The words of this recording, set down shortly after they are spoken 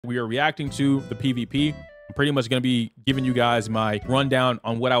We are reacting to the PvP. I'm pretty much going to be giving you guys my rundown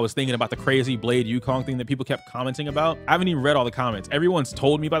on what I was thinking about the crazy Blade Yukong thing that people kept commenting about. I haven't even read all the comments. Everyone's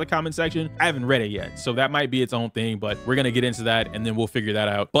told me about the comment section. I haven't read it yet. So that might be its own thing, but we're going to get into that and then we'll figure that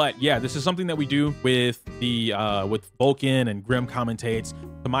out. But yeah, this is something that we do with the with Vulcan and Grim commentates.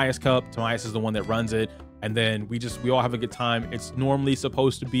 Timeauss Cup. Timeauss is the one that runs it. And then we all have a good time. It's normally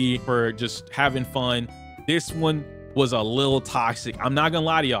supposed to be for just having fun. This one was a little toxic. I'm not gonna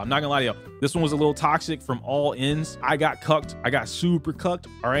lie to y'all. This one was a little toxic from all ends. I got cucked. I got super cucked.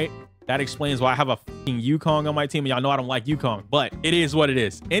 All right. That explains why I have a fucking Yukong on my team. And y'all know I don't like Yukong, but it is what it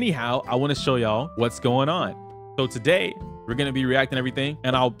is. Anyhow, I want to show y'all what's going on. So today we're going to be reacting to everything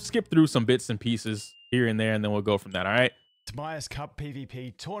and I'll skip through some bits and pieces here and there and then we'll go from that. All right. Timeauss Cup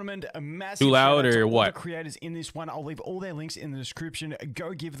PvP tournament, a massive too loud or what? what? The creators in this one, I'll leave all their links in the description.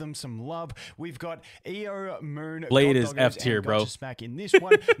 Go give them some love. We've got EO, Moon, Blade is Doggos, F tier, bro. Smack in this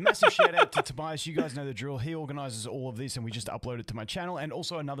one. Massive shout out to Timeauss. You guys know the drill. He organizes all of this, and we just upload it to my channel. And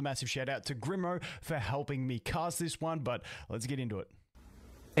also another massive shout out to Grimro for helping me cast this one. But let's get into it.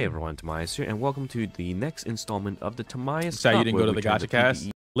 Hey everyone, Timeauss here, and welcome to the next installment of the Timeauss Sorry you didn't go to the Gacha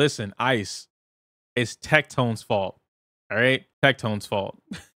cast. Listen, Ice, it's Tectone's fault. All right, Tectone's fault.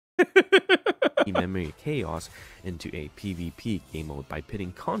 Memory chaos into a PvP game mode by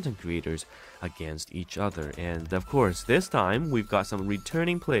pitting content creators against each other. And of course, this time we've got some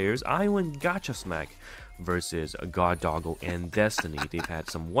returning players. I went Gacha Smack versus God Doggo and Destiny. They've had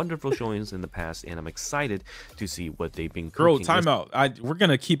some wonderful showings in the past, and I'm excited to see what they've been cooking. Bro, time out. We're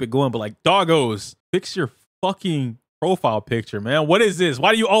gonna keep it going, but like, Doggos, fix your fucking profile picture, man. What is this?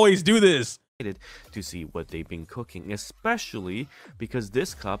 Why do you always do this? To see what they've been cooking, especially because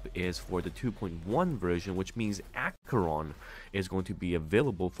this cup is for the 2.1 version, which means Acheron is going to be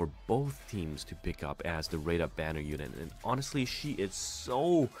available for both teams to pick up as the raid up banner unit. And honestly, she is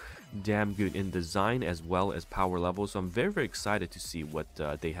so damn good in design as well as power level, so I'm very excited to see what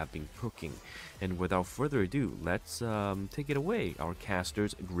they have been cooking. And without further ado, let's take it away, our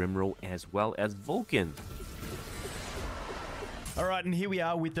casters Grimro as well as Vulcan. All right, and here we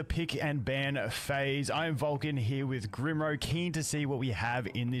are with the pick and ban phase. I'm Vulcan here with Grimro, keen to see what we have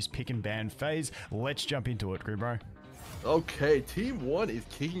in this pick and ban phase. Let's jump into it, Grimro. Okay, Team 1 is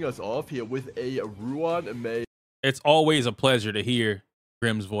kicking us off here with a Ruan May. It's always a pleasure to hear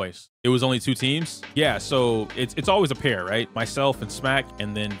Grim's voice. It was only 2 teams. Yeah, so it's always a pair, right? Myself and Smack,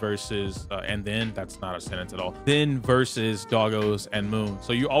 and then versus and then that's not a sentence at all. Then versus Doggos and Moon.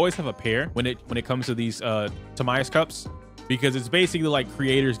 So you always have a pair when it comes to these Timeauss Cups, because it's basically like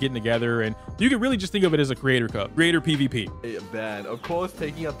creators getting together, and you can really just think of it as a creator cup, creator PvP. A ban, of course,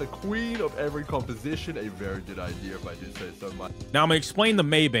 taking out the queen of every composition. A very good idea, if I do say so much. Now I'm gonna explain the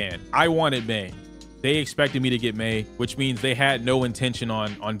May ban. I wanted May. They expected me to get May, which means they had no intention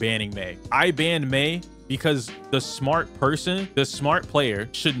on banning May. I banned May because the smart person, the smart player,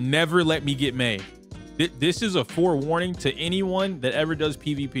 should never let me get May. This is a forewarning to anyone that ever does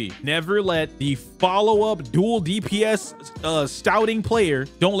PvP. Never let the follow-up dual DPS stouting player,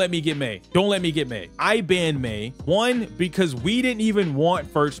 don't let me get May. Don't let me get May. I banned May. 1, because we didn't even want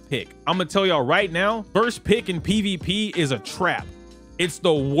first pick. I'm gonna tell y'all right now, first pick in PvP is a trap. It's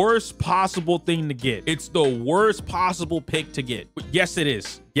the worst possible thing to get. It's the worst possible pick to get. Yes, it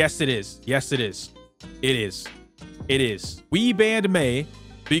is. Yes, it is. Yes, it is. It is. It is. We banned May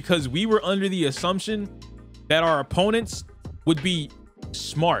because we were under the assumption that our opponents would be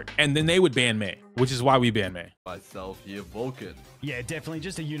smart and then they would ban May, which is why we ban May. Myself here, Vulcan. Yeah, definitely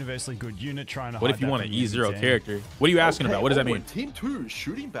just a universally good unit trying to What if you want an E0 character? What are you asking about? What does that mean? Team 2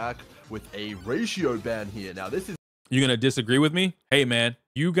 shooting back with a ratio ban here. Now this is... You're gonna disagree with me? Hey man,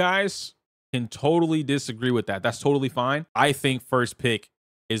 you guys can totally disagree with that. That's totally fine. I think first pick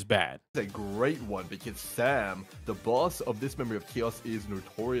is bad. It's a great one because Sam, the boss of this Memory of Chaos, is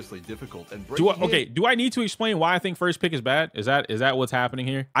notoriously difficult. And do I need to explain why I think first pick is bad? Is that what's happening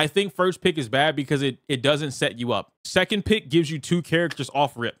here? I think first pick is bad because it doesn't set you up. Second pick gives you 2 characters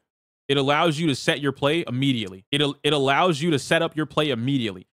off rip. It allows you to set your play immediately. It allows you to set up your play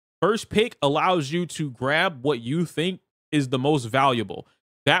immediately. First pick allows you to grab what you think is the most valuable.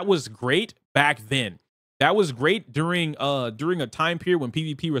 That was great back then. That was great during a time period when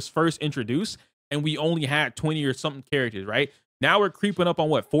PvP was first introduced and we only had 20 or something characters, right? Now we're creeping up on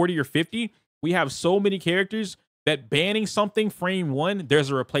what, 40 or 50? We have so many characters that banning something frame 1,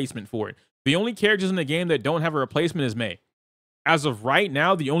 there's a replacement for it. The only characters in the game that don't have a replacement is May. As of right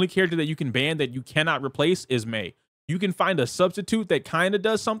now, the only character that you can ban that you cannot replace is May. You can find a substitute that kind of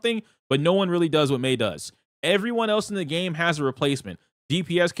does something, but no one really does what May does. Everyone else in the game has a replacement.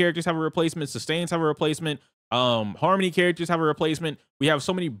 DPS characters have a replacement, sustains have a replacement, Harmony characters have a replacement. We have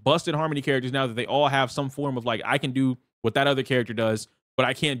so many busted Harmony characters now that they all have some form of like, I can do what that other character does, but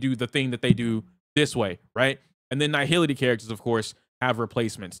I can't do the thing that they do this way, right? And then Nihility characters, of course, have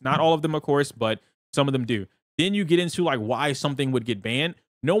replacements. Not all of them, of course, but some of them do. Then you get into like why something would get banned.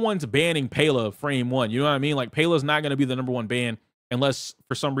 No one's banning Pela frame 1. You know what I mean? Like Pela's not going to be the #1 ban unless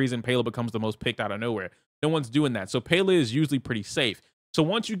for some reason Pela becomes the most picked out of nowhere. No one's doing that. So Pela is usually pretty safe. So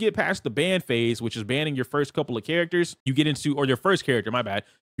once you get past the ban phase, which is banning your first couple of characters, you get into, or your first character, my bad,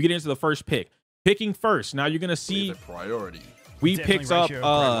 you get into the first pick. Picking first. Now you're going to see priority. We picked up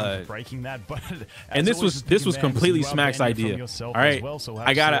breaking that, but and this was completely Smack's idea. All right, well, so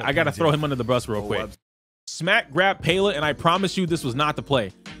I gotta throw him under the bus real quick. Smack grabbed Pela, and I promise you this was not the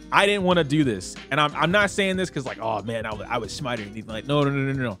play. I didn't want to do this, and I'm not saying this because like, oh man, I was smiting anything. Like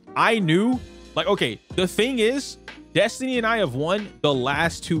no. I knew, like, okay, the thing is, Destiny and I have won the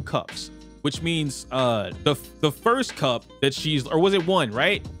last 2 cups, which means the first cup that she's, or was it 1,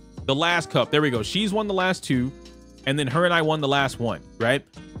 right? The last cup, there we go. She's won the last 2. And then her and I won the last 1, right?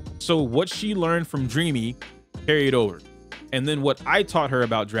 So what she learned from Dreamy carried over. And then what I taught her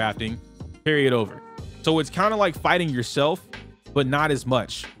about drafting carried over. So it's kind of like fighting yourself, but not as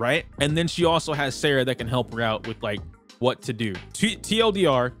much, right? And then she also has Sarah that can help her out with like what to do.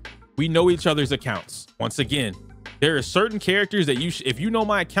 TLDR, we know each other's accounts. Once again, there are certain characters that if you know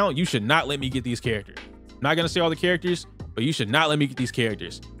my account, you should not let me get these characters. I'm not going to say all the characters, but you should not let me get these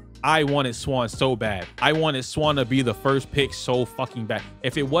characters. I wanted Swan so bad. I wanted Swan to be the first pick so fucking bad.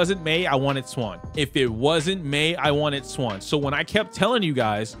 If it wasn't Mei, I wanted Swan. If it wasn't Mei, I wanted Swan. So when I kept telling you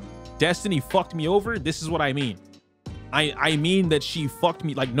guys, Destiny fucked me over, this is what I mean. I mean that she fucked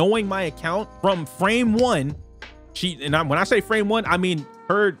me. Like knowing my account from frame 1, when I say frame 1, I mean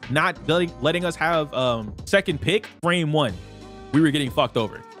her not letting us have second pick. Frame 1, we were getting fucked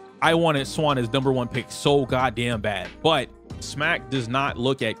over. I wanted Swan as #1 pick so goddamn bad, but Smack does not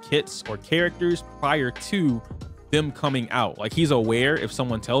look at kits or characters prior to them coming out. Like he's aware if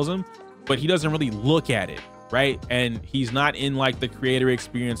someone tells him, but he doesn't really look at it, right? And he's not in like the creator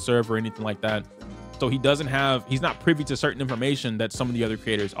experience server or anything like that. So he's not privy to certain information that some of the other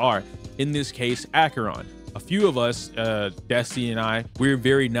creators are. In this case, Acheron. A few of us, Destiny and I, we're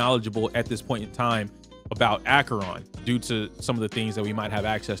very knowledgeable at this point in time about Acheron due to some of the things that we might have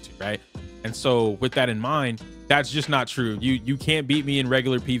access to, right? And so with that in mind, that's just not true. You can't beat me in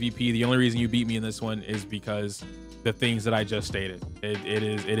regular PvP. The only reason you beat me in this one is because the things that I just stated. It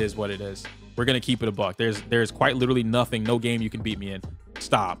is what it is. We're gonna keep it a buck. There's quite literally nothing, no game you can beat me in.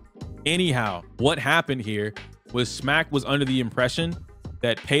 Stop. Anyhow, what happened here was Smack was under the impression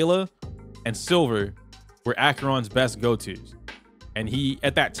that Pela and Silver were Acheron's best go-tos. And he,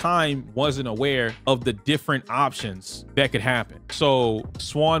 at that time, wasn't aware of the different options that could happen. So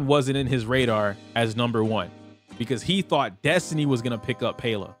Swan wasn't in his radar as #1 because he thought Destiny was going to pick up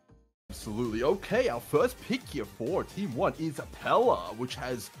Pela. Absolutely. Okay, our first pick here for Team 1 is Pela, which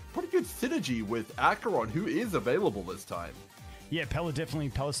has pretty good synergy with Acheron, who is available this time. Yeah, Pela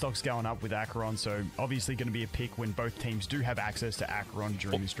stock's going up with Acheron, so obviously going to be a pick when both teams do have access to Acheron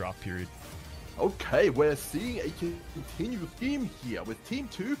during this draft period. Okay, we're seeing a continued theme here, with Team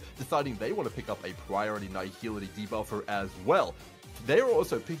 2 deciding they want to pick up a priority Nihility debuffer as well. They are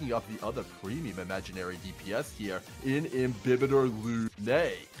also picking up the other premium imaginary DPS here in Imbibitor Lune.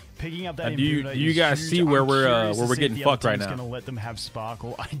 Picking up that do you guys see where we're getting fucked right now? Going to let them have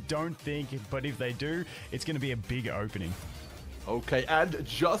Sparkle. I don't think, but if they do, it's going to be a big opening. Okay, and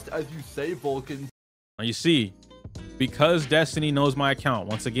just as you say, Vulcan. Now you see, because Destiny knows my account,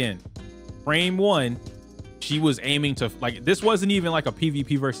 once again, frame 1, she was aiming to, like, this wasn't even like a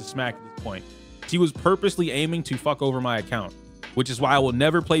PvP versus Smack at this point. She was purposely aiming to fuck over my account, which is why I will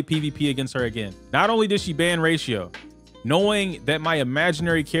never play PvP against her again. Not only did she ban Ratio, knowing that my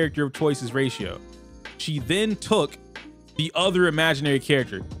imaginary character of choice is Ratio, she then took the other imaginary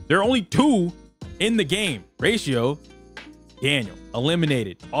character. There are only 2 in the game. Ratio, Daniel,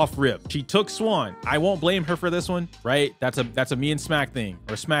 eliminated off rip. She took Swan. I won't blame her for this one, right? That's a me and Smack thing,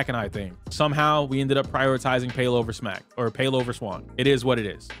 or Smack and I thing. Somehow we ended up prioritizing Pela over Smack, or Pela over Swan. It is what it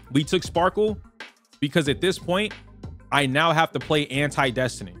is. We took Sparkle because at this point, I now have to play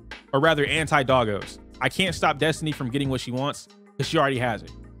anti-Destiny, or rather anti-Doggos. I can't stop Destiny from getting what she wants because she already has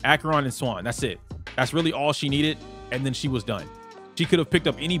it. Acheron and Swan, that's it. That's really all she needed, and then she was done. She could have picked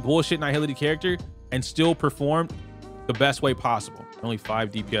up any bullshit Nihility character and still performed the best way possible. Only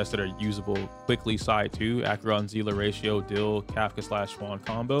 5 DPS that are usable quickly. Side 2, Acheron, Zila, Ratio, Dill, Kafka / Swan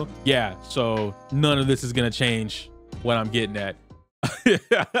combo. Yeah, so none of this is gonna change what I'm getting at.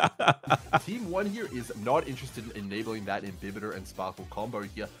 Team 1 here is not interested in enabling that Inhibitor and Sparkle combo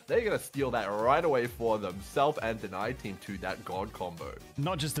here. They're going to steal that right away for themselves and deny Team 2 that God combo.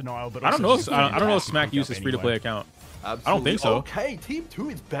 Not just denial, but I don't also know. I don't know if Smack used his free-to-play account. Absolutely. I don't think so. Okay, Team 2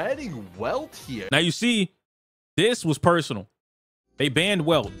 is banning Welt here. Now you see, this was personal. They banned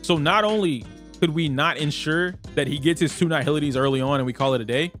Welt. So not only could we not ensure that he gets his 2 nihilities early on and we call it a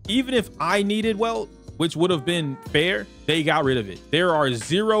day, even if I needed Welt, which would have been fair, they got rid of it. There are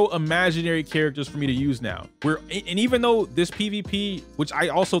 0 imaginary characters for me to use now. And even though this PvP, which I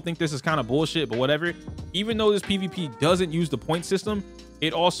also think this is kind of bullshit, but whatever, even though this PvP doesn't use the point system,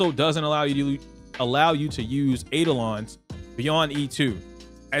 it also doesn't allow you to use Eidolons beyond E2.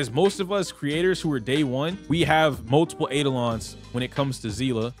 As most of us creators who are day 1, we have multiple Eidolons when it comes to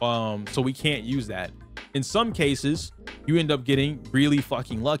Zila, so we can't use that. In some cases, you end up getting really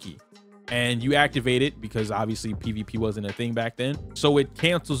fucking lucky and you activate it because obviously PvP wasn't a thing back then, so it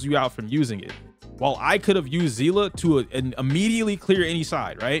cancels you out from using it. While I could have used Zila to immediately clear any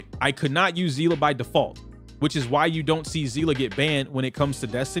side, right? I could not use Zila by default, which is why you don't see Zila get banned when it comes to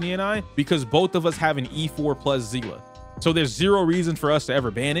Destiny and I, because both of us have an E4 plus Zila. So there's 0 reason for us to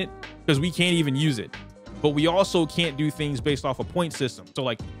ever ban it because we can't even use it. But we also can't do things based off a point system. So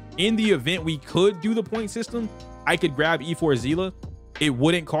like in the event we could do the point system, I could grab E4 Zila. It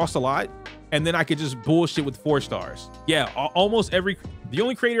wouldn't cost a lot. And then I could just bullshit with 4 stars. Yeah, almost the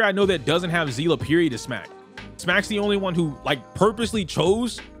only creator I know that doesn't have Zila period is Smack. Smack's the only one who like purposely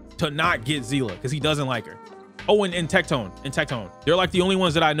chose to not get Zila because he doesn't like her. Oh, and Tectone. They're like the only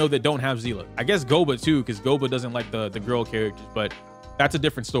ones that I know that don't have Zila. I guess Goba too, because Goba doesn't like the girl characters, but that's a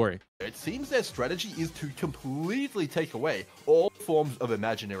different story. It seems their strategy is to completely take away all forms of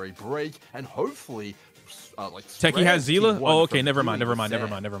imaginary break and hopefully like Techie has Zila? Oh, okay, never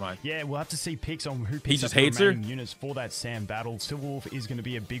mind. Yeah, we'll have to see picks on who picks he just up the hates her remaining units for that Sam battle. Silverwolf is going to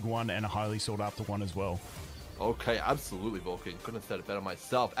be a big one and a highly sought after one as well. Okay, absolutely, Vulcan. Couldn't have said it better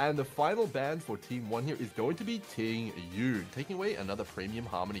myself. And the final ban for Team 1 here is going to be Ting Yun, taking away another premium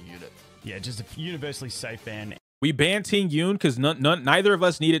Harmony unit. Yeah, just a universally safe ban. We banned Ting Yun because neither of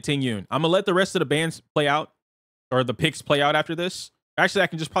us needed Ting Yun. I'm gonna let the rest of the bans play out, or the picks play out after this. Actually, I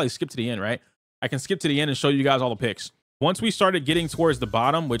can just probably skip to the end, right? I can skip to the end and show you guys all the picks. Once we started getting towards the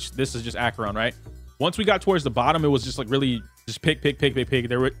bottom, which this is just Acheron, right? Once we got towards the bottom, it was just like really just pick.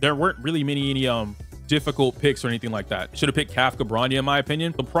 There weren't really any difficult picks or anything like that. Should have picked Kafka Bronya in my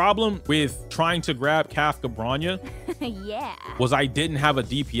opinion. The problem with trying to grab Kafka Bronya yeah, was I didn't have a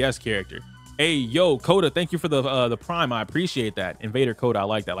DPS character. Hey, yo, Coda, thank you for the prime. I appreciate that. Invader Coda, I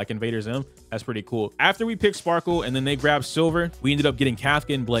like that. Like Invader Zim, that's pretty cool. After we picked Sparkle and then they grabbed Silver, we ended up getting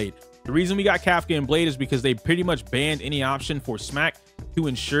Kafka and Blade. The reason we got Kafka and Blade is because they pretty much banned any option for Smack to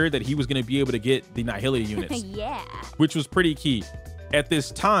ensure that he was going to be able to get the Nihility units, yeah, which was pretty key. At this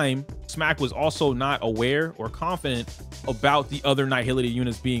time, Smack was also not aware or confident about the other Nihility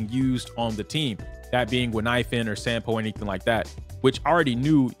units being used on the team, that being Winifin or Sampo or anything like that, which I already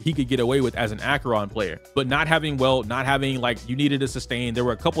knew he could get away with as an Acheron player. But not having Welt, not having like you needed to sustain, there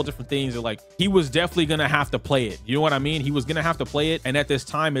were a couple different things that like he was definitely gonna have to play it. You know what I mean? He was gonna have to play it, and at this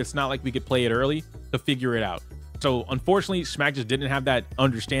time it's not like we could play it early to figure it out. So unfortunately, Smack just didn't have that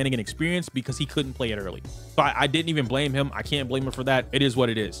understanding and experience because he couldn't play it early. So I didn't even blame him. I can't blame him for that. It is what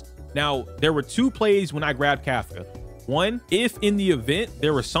it is. Now, there were 2 plays when I grabbed Kafka. One, if in the event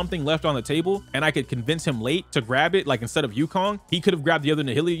there was something left on the table and I could convince him late to grab it, like instead of Yukong, he could have grabbed the other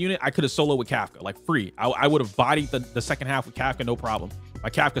Nihility unit. I could have soloed with Kafka, like free. I would have bodied the second half with Kafka, no problem. My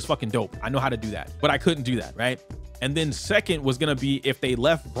Kafka's fucking dope. I know how to do that, but I couldn't do that, right? And then second was going to be if they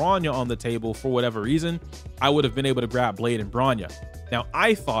left Bronya on the table for whatever reason, I would have been able to grab Blade and Bronya. Now,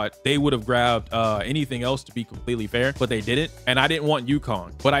 I thought they would have grabbed anything else to be completely fair, but they didn't. And I didn't want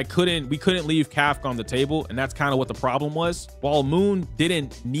Yukong, but we couldn't leave Kafka on the table. And that's kind of what the problem was. While Moon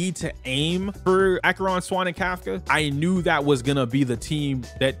didn't need to aim for Acheron, Swan, and Kafka, I knew that was going to be the team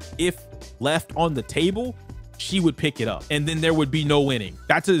that if left on the table, she would pick it up. And then there would be no winning.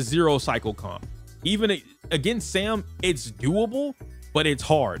 That's a 0 cycle comp. Even against Sam, it's doable, but it's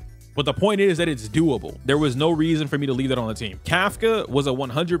hard. But the point is that it's doable. There was no reason for me to leave that on the team. Kafka was a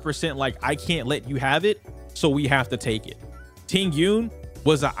 100% like, I can't let you have it, so we have to take it. Ting Yun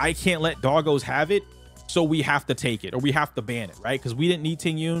was a, I can't let Doggos have it, so we have to take it, or we have to ban it, right? Because we didn't need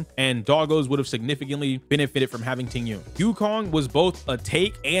Ting Yun, and Doggos would have significantly benefited from having Ting Yun. Yukong was both a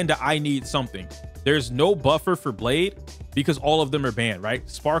take and a I need something. There's no buffer for Blade because all of them are banned, right?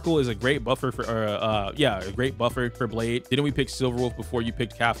 Sparkle is a great buffer for, a great buffer for Blade. Didn't we pick Silverwolf before you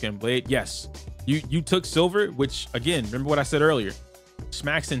picked Kafka and Blade? Yes. You took Silver, which again, remember what I said earlier.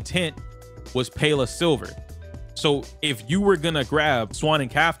 Smack's intent was Pela Silver. So if you were gonna grab Swan and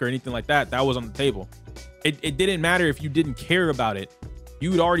Kafka or anything like that, that was on the table. It didn't matter if you didn't care about it.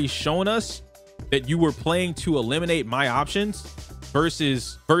 You'd already shown us that you were playing to eliminate my options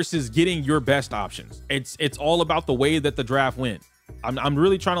versus getting your best options. It's all about the way that the draft went. I'm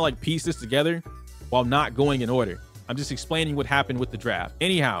really trying to like piece this together while not going in order. I'm just explaining what happened with the draft.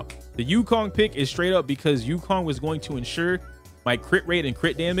 Anyhow, the Yukong pick is straight up because Yukong was going to ensure my crit rate and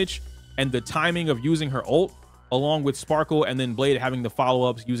crit damage and the timing of using her ult, along with Sparkle and then Blade having the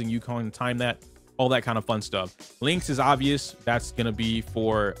follow-ups using Yukong to time that, all that kind of fun stuff. Lynx is obvious. That's going to be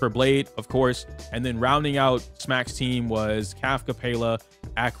for Blade, of course. And then rounding out Smack's team was Kafka, Pela,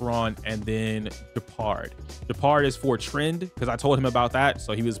 Acheron, and then Gepard. Gepard is for Trend because I told him about that.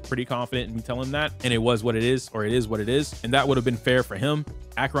 So he was pretty confident in me telling him that. And it was what it is, or it is what it is. And that would have been fair for him.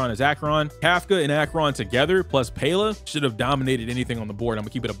 Acheron is Acheron. Kafka and Acheron together plus Pela should have dominated anything on the board. I'm going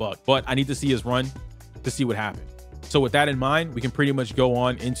to keep it a buck. But I need to see his run to see what happened. So with that in mind, we can pretty much go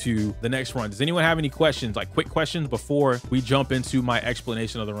on into the next run. Does anyone have any questions, like quick questions before we jump into my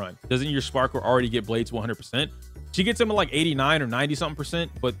explanation of the run? Doesn't your Sparkle already get Blade to 100%? She gets him to like 89 or 90 something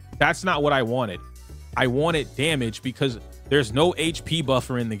percent, but that's not what I wanted. I wanted damage because there's no HP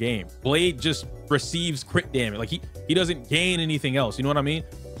buffer in the game. Blade just receives crit damage. Like he doesn't gain anything else. You know what I mean?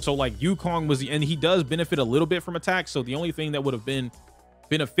 So like Yukong was and he does benefit a little bit from attack. So the only thing that would have been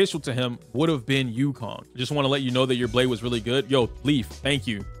beneficial to him would have been Yukong. Just want to let you know that your Blade was really good. Yo, Leaf, thank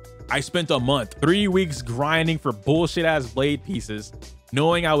you. I spent a month, 3 weeks grinding for bullshit ass Blade pieces,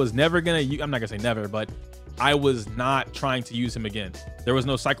 knowing I was never gonna use, I'm not gonna say never, but I was not trying to use him again. There was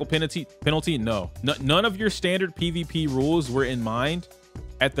no cycle penalty. No, none of your standard PvP rules were in mind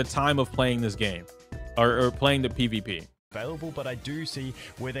at the time of playing this game or playing the PvP. Available, but I do see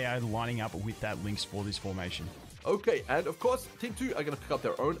where they are lining up with that links for this formation. Okay, and of course, Team 2 are going to pick up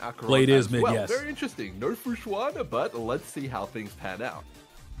their own Acheron Blade is as mid, well. yes. Very interesting. No Fushuan, but let's see how things pan out.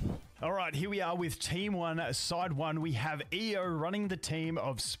 All right, here we are with Team 1, Side 1. We have EO running the team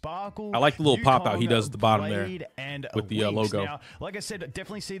of Sparkle. I like the little pop out he does at the bottom Blade, there and with the Lynx. logo. Now, like I said,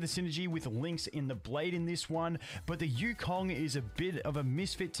 definitely see the synergy with Lynx in the Blade in this one, but the Yukong is a bit of a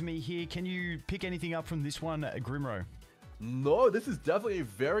misfit to me here. Can you pick anything up from this one, Grimro? No, this is definitely a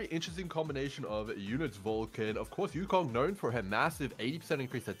very interesting combination of units. Vulcan, of course, Yukong known for her massive 80%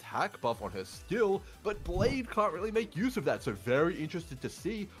 increased attack buff on her skill, but Blade can't really make use of that, so very interested to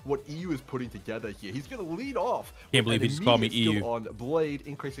see what EU is putting together here. He's going to lead off. Can't believe he just called me EU. On Blade,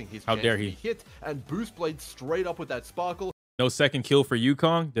 increasing his How chance dare to he be hit, and boost Blade straight up with that Sparkle. No second kill for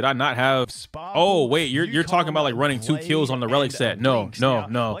Yukong. Did I not have? Sparkle, Oh wait, you're talking about like running 2 Blade, kills on the relic set. No, Lynx. no, Now,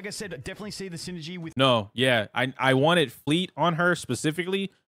 no. Like I said, definitely see the synergy with. No, yeah, I wanted Fleet on her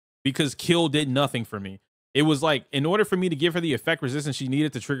specifically because kill did nothing for me. It was like, in order for me to give her the effect resistance she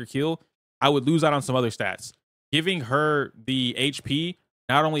needed to trigger kill, I would lose out on some other stats. Giving her the HP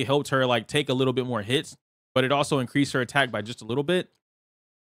not only helped her like take a little bit more hits, but it also increased her attack by just a little bit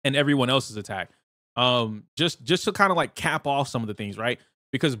and everyone else's attack. Just to kind of like cap off some of the things, right?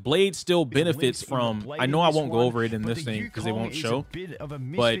 Because Blade still benefits from, I know I won't go over it in this thing because they won't show,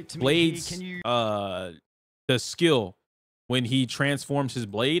 but Blade's the skill when he transforms his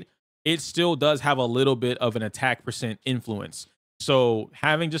Blade, it still does have a little bit of an attack percent influence. So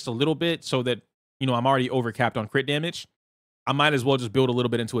having just a little bit so that, you know, I'm already overcapped on crit damage, I might as well just build a little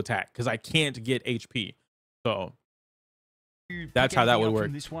bit into attack because I can't get HP. So that's how that would work.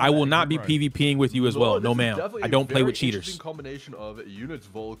 I will not be PvPing with you as well. No, ma'am. I don't play with cheaters. Combination of units.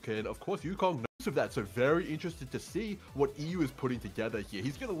 Vulcan, of course, Yukong knows of that, so very interested to see what EU is putting together here.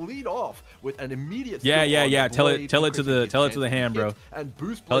 He's going to lead off with an immediate. Yeah. Tell it to the hand, bro. And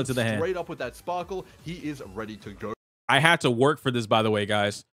boost Blade to the hand. Straight up with that Sparkle. He is ready to go. I had to work for this, by the way,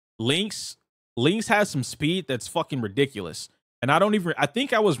 guys. Lynx has some speed that's fucking ridiculous, and I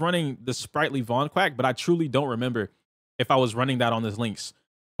think I was running the sprightly Von Quack, but I truly don't remember if I was running that on this Lynx.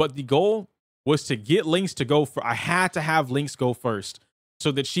 But the goal was to get Lynx to go for, I had to have Lynx go first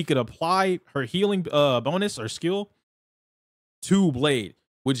so that she could apply her healing bonus or skill to Blade,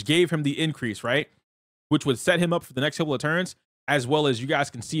 which gave him the increase, right? Which would set him up for the next couple of turns, as well as you guys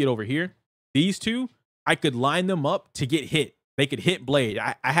can see it over here. These two, I could line them up to get hit. They could hit Blade.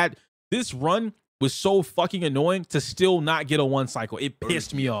 I had, this run was so fucking annoying to still not get a 1 cycle. It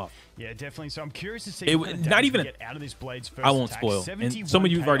pissed me off. Yeah, definitely. So I'm curious to see it, what kind of not even get out of this Blade's first I won't attack. spoil. And some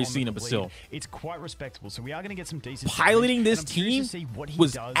of you have already seen it, but still. It's quite respectable. So we are going to get some decent piloting damage, this team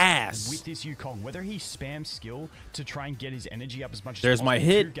was ass with this Yukong. Whether he spams skill to try and get his energy up as much as there's my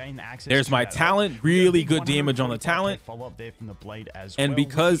hit. There's my talent. Really good damage on the talent. Follow up there from the Blade as and well,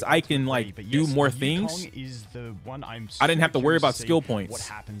 because I can like do more things, is the one I didn't have to worry about skill points. What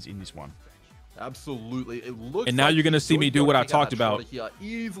happens in this one? Absolutely. It looks And now like you're gonna he's see me going do to what I get talked that about shot here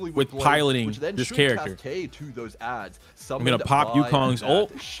easily with Blade, piloting which then this should character. cascade to those ads. I'm gonna pop Summoned by Yukong's that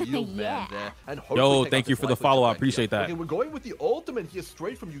ult. shield band there, and hopefully Yo, take thank out you this for the lifeless follow. I event here. appreciate that. Okay, we're going with the ultimate here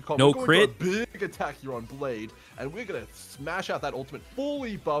straight from Yukong. No we're going crit. for a big attack here on Blade, and we're gonna smash out that ultimate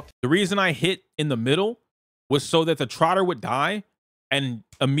fully buffed. The reason I hit in the middle was so that the Trotter would die and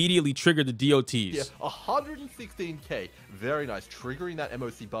immediately trigger the DOTs. Yeah, 116k. Very nice. Triggering that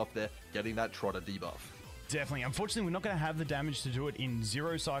MOC buff there, getting that Trotter debuff. Definitely. Unfortunately, we're not going to have the damage to do it in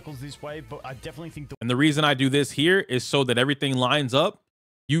 0 cycles this way, but I definitely think the And the reason I do this here is so that everything lines up.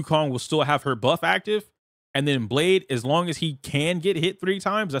 Yukong will still have her buff active. And then Blade, as long as he can get hit 3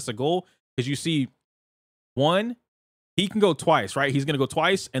 times, that's a goal. Because you see, 1, he can go twice, right? He's going to go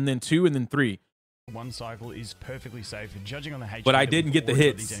twice, and then 2, and then 3. 1 cycle is perfectly safe, judging on the HP. But I didn't get the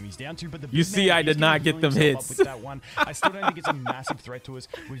hits. Down to, but the You big see, man I is did gonna not be get them healing himself hits. up with that one. I still don't think it's a massive threat to us.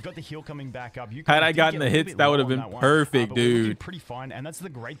 We've got the heal coming back up. Had I gotten the hits, that would have been perfect, but we're looking dude. pretty fine, and that's the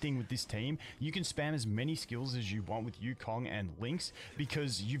great thing with this team. You can spam as many skills as you want with Yukong and Lynx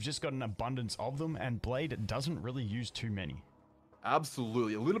because you've just got an abundance of them, and Blade doesn't really use too many.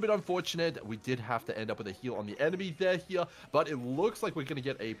 Absolutely. A little bit unfortunate. We did have to end up with a heal on the enemy there here, but it looks like we're going to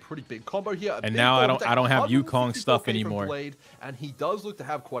get a pretty big combo here. And now I don't have Yukong stuff 164K from anymore. Blade, and he does look to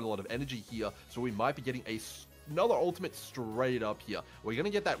have quite a lot of energy here, so we might be getting another ultimate straight up here. We're going to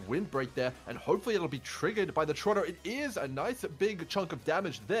get that windbreak there, and hopefully it'll be triggered by the Trotter. It is a nice big chunk of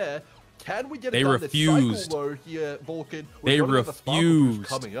damage there. Can we get it They done refused. this cycle though here, Vulcan? They refused.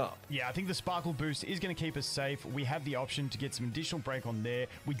 Coming up. Yeah, I think the Sparkle Boost is going to keep us safe. We have the option to get some additional break on there.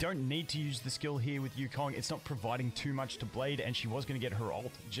 We don't need to use the skill here with Yukong. It's not providing too much to Blade, and she was going to get her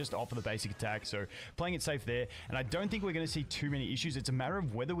ult just off of the basic attack, so playing it safe there. And I don't think we're going to see too many issues. It's a matter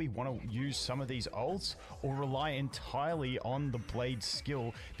of whether we want to use some of these ults or rely entirely on the Blade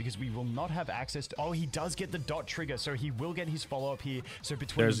skill, because we will not have access to... Oh, he does get the dot trigger, so he will get his follow-up here. So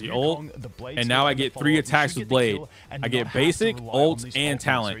between There's the Yukong, ult, the Blade and skill now I the get 3 follow-up, we attacks should with get the Blade. kill and I get not have to basic, rely on ult, this and ultimate.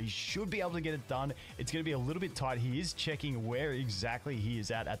 talent. So he should be able to get it done. It's going to be a little bit tight. He is checking where exactly he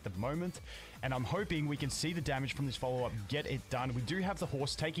is at the moment. And I'm hoping we can see the damage from this follow-up, get it done. We do have the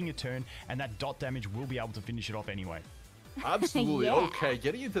horse taking a turn, and that dot damage will be able to finish it off anyway. Absolutely. Yeah. Okay,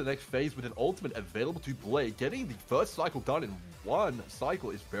 getting into the next phase with an ultimate available to Blade. Getting the first cycle done in 1 cycle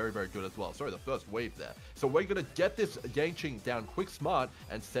is very, very good as well. Sorry, the first wave there. So we're going to get this Yanqing down quick, smart,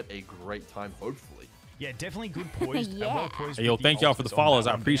 and set a great time, hopefully. Yeah, definitely good poised. Yeah. Well poised Hey, yo, with the thank y'all for the ultimates on follows. that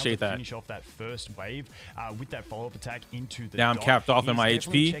I one, being able appreciate to that. Finish off that first wave with that follow-up attack into the Now I'm dot. capped off in He's my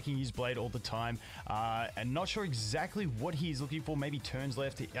definitely HP. checking his blade all the time, and not sure exactly what he's looking for. Maybe turns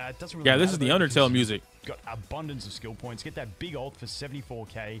left. It doesn't really Yeah, this matter is the though, Undertale because music. he's got abundance of skill points. Get that big ult for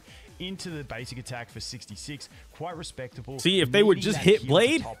 74k into the basic attack for 66. Quite respectable. See, if they would Needing just that hit heal to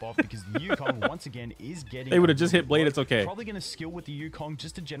Blade- top off, because the Yukong once again is getting. They would've a just little hit Blade, bit it's okay. Probably going to skill with the Yukong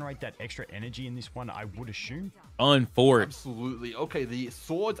just to generate that extra energy in this one, I would assume. Unforward. Absolutely. Okay, the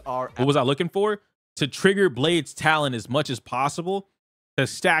swords are... What was I looking for? To trigger Blade's talent as much as possible to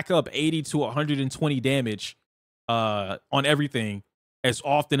stack up 80 to 120 damage on everything as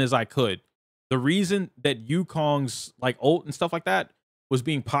often as I could. The reason that Yukong's like ult and stuff like that was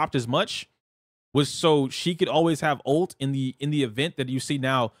being popped as much was so she could always have ult in the event that you see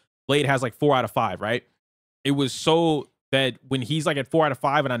now Blade has like 4 out of 5, right? It was so that when he's like at 4 out of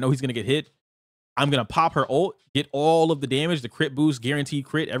 5 and I know he's gonna get hit, I'm gonna pop her ult, get all of the damage, the crit boost, guaranteed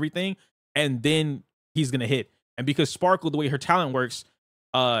crit, everything, and then he's gonna hit. And because Sparkle, the way her talent works,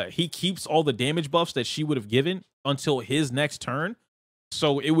 he keeps all the damage buffs that she would have given until his next turn.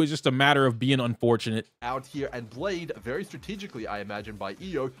 So it was just a matter of being unfortunate. Out here, and Blade, very strategically, I imagine, by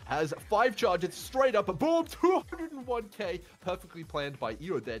EO, has 5 charges straight up. Boom, 201k, perfectly planned by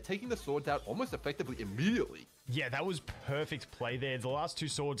EO there, taking the swords out almost effectively immediately. Yeah, that was perfect play there. The last 2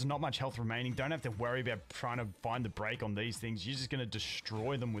 swords, not much health remaining. Don't have to worry about trying to find the break on these things. You're just going to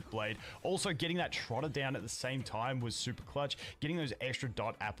destroy them with Blade. Also, getting that Trotter down at the same time was super clutch. Getting those extra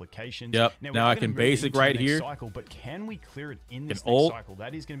dot applications. Yep. Now Now we're I gonna can move basic into the right next here. cycle, but can we clear it in this Can next ult. cycle?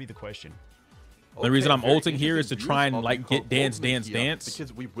 That is going to be the question. The reason I'm very ulting here is to interesting try use and of like Yukong get dance, ultimate dance, here, dance.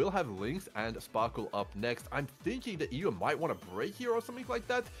 Because we will have Lynx and Sparkle up next. I'm thinking that EO might want to break here or something like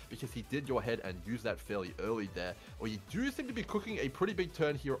that, because he did go ahead and use that fairly early there. Or you do seem to be cooking a pretty big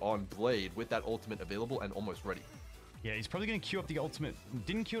turn here on Blade with that ultimate available and almost ready. Yeah, he's probably going to queue up the ultimate.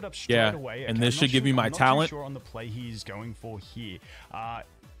 Didn't queue it up straight Yeah, away. and Okay, this I'm should not give me sure- my I'm not talent. too sure on the play he's going for here.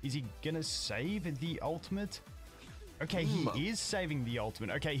 Is he going to save the ultimate? Okay, he is saving the ultimate.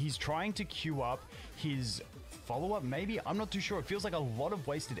 Okay, he's trying to queue up his follow-up, maybe? I'm not too sure. It feels like a lot of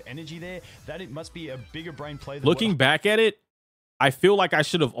wasted energy there. That it must be a bigger brain play than Looking back at it, I feel like I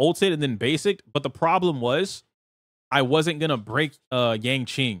should have ulted and then basic, but the problem was I wasn't gonna break Yang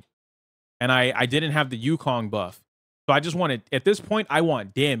Qing, and I didn't have the Yukong buff. So I just wanted, at this point, I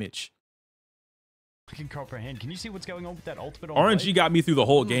want damage. I can comprehend. Can you see what's going on with that ultimate on RNG Blade? got me through the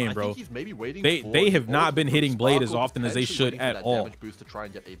whole game, I bro. think he's maybe waiting They have not been hitting Blade as Sparkle, often as they potentially should waiting for at that all. damage boost to try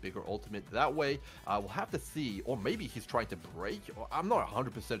and get a bigger ultimate that way. We'll have to see, or maybe he's trying to break. I'm not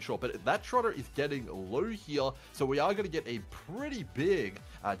 100% sure, but that Trotter is getting low here, so we are going to get a pretty big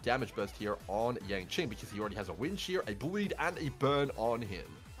damage burst here on Yang Qing because he already has a wind shear, a bleed, and a burn on him.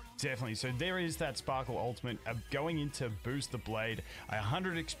 Definitely. So there is that Sparkle ultimate going in to boost the Blade. I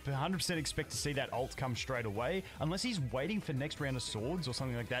 100% expect to see that ult come straight away, unless he's waiting for next round of swords or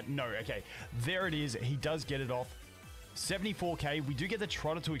something like that. No, okay. There it is. He does get it off. 74k. We do get the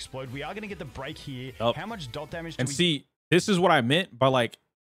Trotter to explode. We are going to get the break here. Yep. How much dot damage do And we... see, this is what I meant by, like,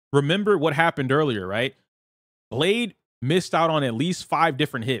 remember what happened earlier, right? Blade missed out on at least 5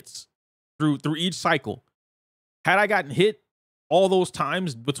 different hits through each cycle. Had I gotten hit all those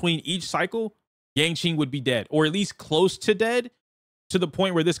times between each cycle, Yang Qing would be dead, or at least close to dead, to the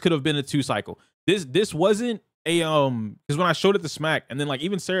point where this could have been a 2 cycle. This wasn't a because when I showed it to Smack, and then like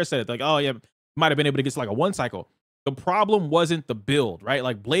even Sarah said it, like, oh yeah, might have been able to get to like a 1 cycle. The problem wasn't the build, right?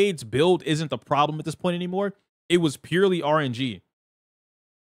 Like Blade's build isn't the problem at this point anymore. It was purely RNG.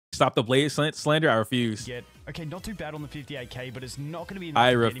 Stop the Blade slander. I refuse. Okay, not too bad on the 58k, but it's not going to be enough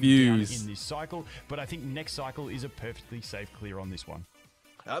I to get him down refuse. in this cycle. But I think next cycle is a perfectly safe clear on this one.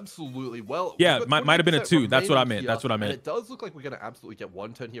 Absolutely. Well, Yeah, we've got might have been a 20% 2. That's what I remaining meant. here, That's what I and meant. it does look like we're going to absolutely get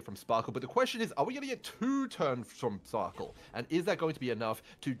 1 turn here from Sparkle, but the question is, are we going to get 2 turns from Sparkle? And is that going to be enough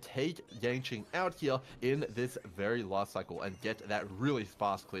to take Yang Qing out here in this very last cycle and get that really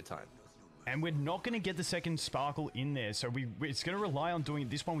fast clear time? And we're not going to get the second Sparkle in there, so it's going to rely on doing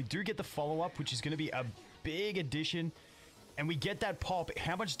this one. We do get the follow-up, which is going to be a big addition. And we get that pop.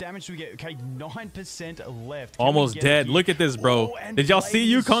 How much damage do we get? Okay, 9% left. Can Almost dead. Look at this, bro. Did y'all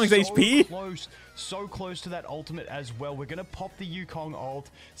see Yukong's HP? So close to that ultimate as well. We're going to pop the Yukong ult,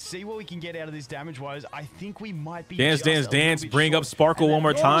 see what we can get out of this damage-wise. I think we might be Dance, just dance, a little dance. bit Bring short. up Sparkle And one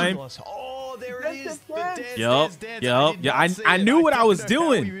more that time. Oh, there it is. The dance, Yup, dance. yup. Yeah, I knew what I was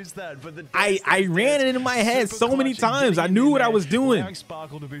doing. I ran it into my head so many times. I knew what I was doing. Allowing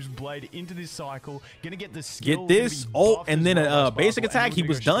Sparkle to boost Blade into this cycle. Gonna get the skill. Get this ult and then a basic attack. He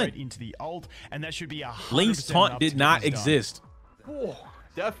was done. Into the ult, and that should be a Link's taunt did not exist. Oh,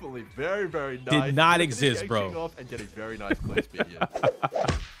 definitely very, very nice. Did not Getting exist, Yang bro. Qing off and get a very nice clear speed here.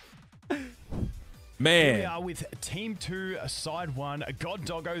 Here we Man, are with Team 2, Side 1. God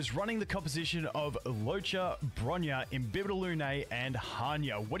Doggos running the composition of Locha, Bronya, Imbibitor Lune, and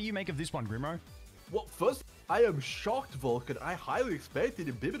Hanya. What do you make of this one, Grimo? Well, first, I am shocked, Vulcan. I highly expected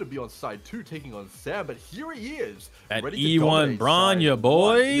Imbibitor to be on side 2 taking on Sam, but here he is. That ready to E1 dominate Bronya, side 1.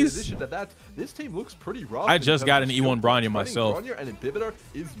 boys. In addition to that, this team looks pretty rough. I in just terms got of an skill E1 Bronya points. myself. Running Bronya and Imbibitor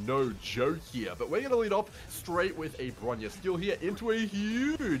is no joke here, but we're going to lead off straight with a Bronya skill here into a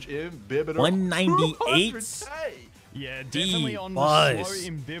huge Imbibitor. 198? 200K. Yeah, definitely on the Buzz. slow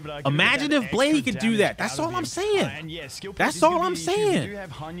Imbibitor. Imagine if Blade could do that. That's all I'm saying. And yeah, skill That's points is gonna all be I'm the issue. saying. We do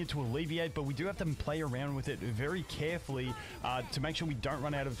have Hanya to alleviate, but we do have to play around with it very carefully to make sure we don't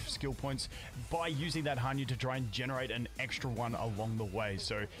run out of skill points by using that Hanya to try and generate an extra one along the way.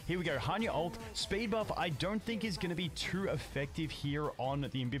 So here we go. Hanya ult. Speed buff I don't think is going to be too effective here on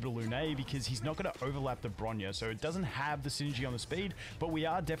the Imbibitor Lune because he's not going to overlap the Bronya. So it doesn't have the synergy on the speed, but we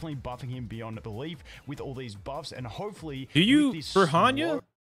are definitely buffing him beyond belief with all these buffs, and hopefully do you, with this for Hanya,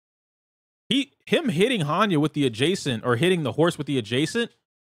 him hitting Hanya with the adjacent, or hitting the horse with the adjacent,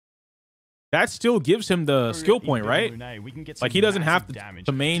 that still gives him the skill point, right? We can get Like he doesn't have damage.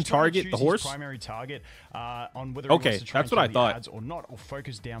 to main Just trying to target the choose his horse. primary target on whether Okay, he wants to try that's and what I kill the thought. ads or not, or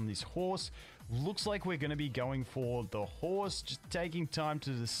focus down this horse. Looks like we're going to be going for the horse, just taking time to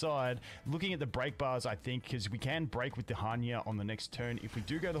decide. Looking at the break bars, I think, because we can break with the Hanya on the next turn if we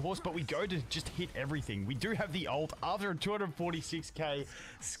do go the horse, but we go to just hit everything. We do have the ult after a 246k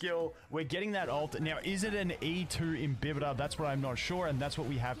skill. We're getting that ult. Now, is it an E2 Imbibitor? That's what I'm not sure, and that's what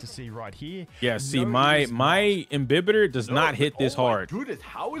we have to see right here. Yeah, see, No, my it is not. Imbibitor does not hit this oh hard. My goodness,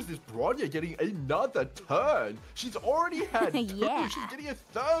 how is this Bronya getting another turn? She's already had 2. Yeah. She's getting a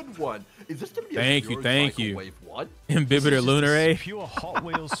 3rd one. Is this going to be Thank a you, zero thank cycle you. wave 1? Imbibitor Lunare. Pure Hot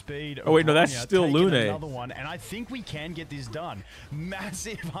Wheels speed. Oh, wait, no, that's Bronya still taking Lune. Another one, and I think we can get this done.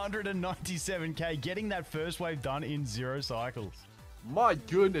 Massive 197k, getting that first wave done in 0 cycles. My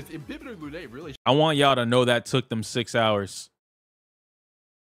goodness, Imbibitor Lune really. I want y'all to know that took them 6 hours.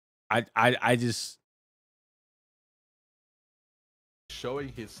 I just showing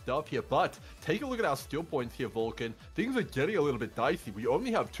his stuff here, but take a look at our skill points here, Vulcan. Things are getting a little bit dicey. We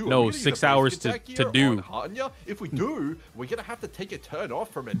only have 2. No, 6 hours to do. Hanya. If we do, we're gonna have to take a turn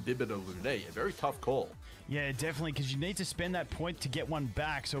off from Inhibitor Lune. A very tough call. Yeah, definitely, because you need to spend that point to get one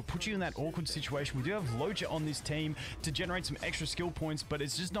back, so it puts you in that awkward situation. We do have Locha on this team to generate some extra skill points, but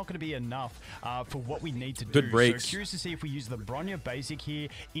it's just not going to be enough for what we need to do. Good breaks. So curious to see if we use the Bronya basic here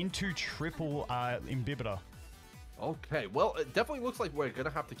into triple Imbibitor. Okay, well, it definitely looks like we're going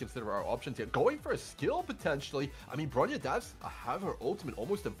to have to consider our options here. Going for a skill, potentially. I mean, Bronya does have her ultimate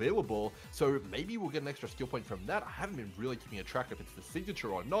almost available, so maybe we'll get an extra skill point from that. I haven't been really keeping a track if it's the signature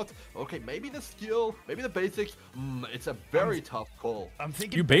or not. Okay, maybe the skill, maybe the basics. It's a very tough call. I'm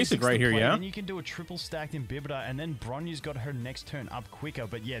thinking you basic right here, yeah? And you can do a triple stacked Imbibitor, and then Bronya's got her next turn up quicker.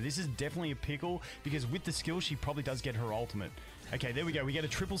 But yeah, this is definitely a pickle, because with the skill, she probably does get her ultimate. Okay, there we go. We get a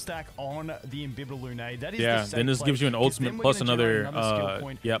triple stack on the Imbibitor Lune. That is the then this play, gives you an ultimate plus another skill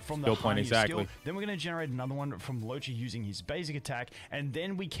point from the skill point, exactly. Skill. Then we're going to generate another one from Locha using his basic attack, and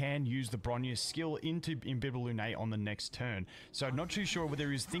then we can use the Bronya skill into Imbibitor Lune on the next turn. So not too sure whether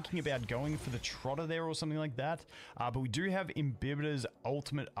he was thinking about going for the Trotter there or something like that, but we do have Imbibitor's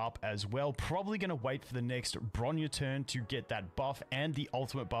ultimate up as well. Probably going to wait for the next Bronya turn to get that buff and the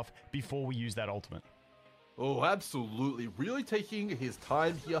ultimate buff before we use that ultimate. Oh, absolutely. Really taking his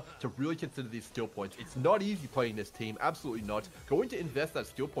time here to really consider these skill points. It's not easy playing this team. Absolutely not. Going to invest that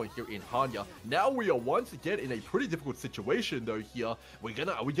skill point here in Hanya. Now we are once again in a pretty difficult situation though here. Are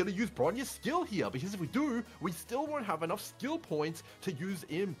we gonna use Bronya's skill here? Because if we do, we still won't have enough skill points to use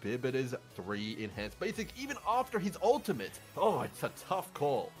Imbibitor's 3 enhanced basic even after his ultimate. Oh, it's a tough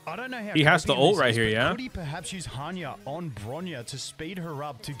call. I don't know how he has the ult right here, yeah? Could he perhaps use Hanya on Bronya to speed her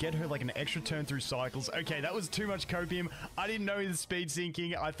up to get her like an extra turn through cycles? Okay, that was too much copium. I didn't know the speed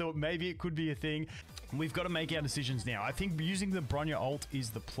syncing. I thought maybe it could be a thing. We've got to make our decisions now. I think using the Bronya ult is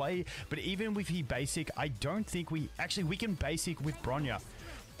the play, but even with he basic, I don't think we can basic with Bronya.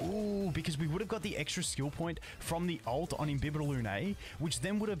 Ooh, because we would have got the extra skill point from the ult on Imbibitor Lune, which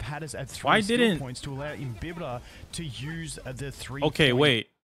then would have had us at 3 skill points to allow Imbibitor to use the 3. Okay, wait.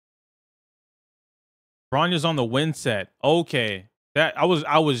 Bronya's on the win set. Okay. That was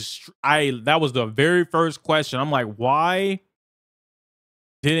the very first question. I'm like, why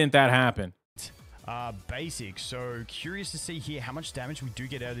didn't that happen? Basic. So curious to see here how much damage we do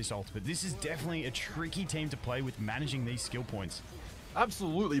get out of this ultimate. This is definitely a tricky team to play with managing these skill points.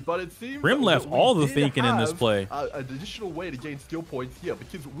 Absolutely, but it seems Rim left all the thinking in this play. An additional way to gain skill points here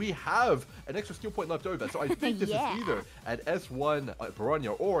because we have an extra skill point left over. So I think this is either an S1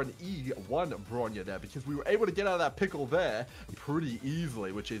 Bronya or an E1 Bronya there because we were able to get out of that pickle there pretty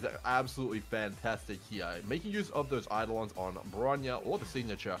easily, which is absolutely fantastic here. Making use of those Eidolons on Bronya or the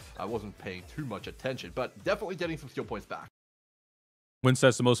signature, I wasn't paying too much attention, but definitely getting some skill points back.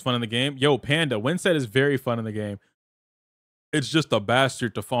 Winset's the most fun in the game. Yo, Panda, Winset is very fun in the game. It's just a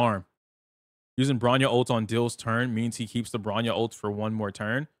bastard to farm. Using Bronya ult on Dill's turn means he keeps the Bronya ult for one more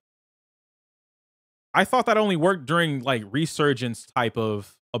turn. I thought that only worked during like resurgence type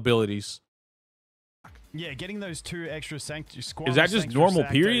of abilities. Yeah, getting those 2 extra squad. Is that just normal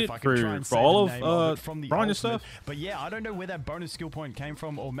period for all of Bronya stuff? But yeah, I don't know where that bonus skill point came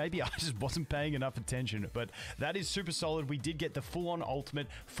from, or maybe I just wasn't paying enough attention. But that is super solid. We did get the full-on ultimate.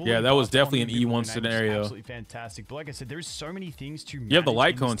 Yeah, that was definitely an E1 scenario. Absolutely fantastic. But like I said, there is so many things to manage. You have the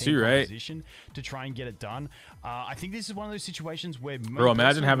light cone too, right? To try and get it done. I think this is one of those situations where, bro,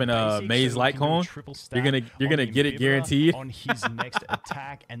 imagine having a maze light cone. You're gonna get it guaranteed on his next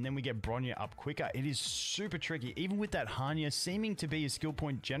attack, and then we get Bronya up quicker. It is super tricky. Even with that Hanya seeming to be a skill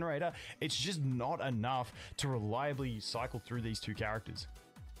point generator, it's just not enough to reliably cycle through these 2 characters.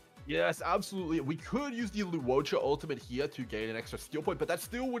 Yes, absolutely. We could use the Luocha ultimate here to gain an extra skill point, but that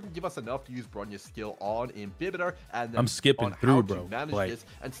still wouldn't give us enough to use Bronya's skill on Imbibitor. And then I'm skipping through, bro. Like, this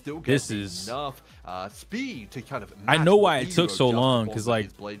and still get enough speed to kind of. I know why it took so long because like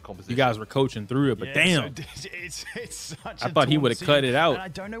you guys were coaching through it, but damn, so it's such. I thought he would have cut it out. And I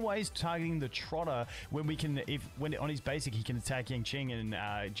don't know why he's targeting the Trotter when we can, when on his basic he can attack Yangqing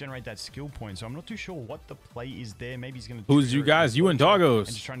and generate that skill point. So I'm not too sure what the play is there. Maybe he's going to. Who's you guys? You and Doggos. And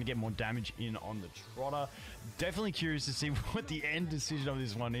just trying to get more damage in on the Trotter. Definitely curious to see what the end decision of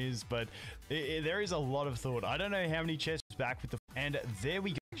this one is, but there is a lot of thought. I don't know how many chests back with the, and there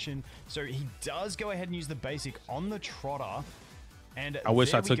we go. So he does go ahead and use the basic on the Trotter. And I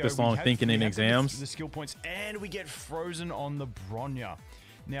wish I took this long thinking in exams. The skill points, and we get frozen on the Bronya.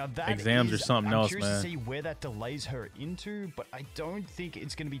 Now that exams are something else, man. I'm curious to see where that delays her into, but I don't think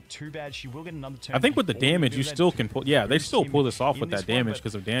it's going to be too bad. She will get another turn. I think with the damage, you still can pull. Yeah, they still pull this off with that damage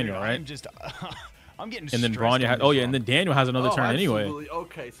because of Daniel, right? I'm getting And then stressed Bronya on has, this oh yeah, run. and then Daniel has another turn anyway.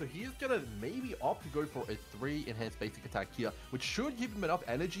 Okay, so he's gonna maybe opt to go for a 3 enhanced basic attack here, which should give him enough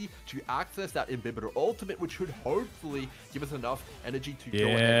energy to access that Imbibitor ultimate, which should hopefully give us enough energy to go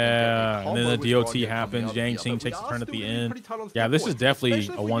ahead Yeah, and then the combo with DOT Bronya happens. coming Yang up Xing here. takes But a we turn are at the still getting end. pretty tight on Yeah, skill this is points, definitely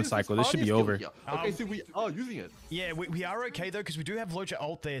especially a if we one use this cycle. This should be Tanya over. skill here. Okay, so we are using it. Yeah, we are okay though because we do have Locha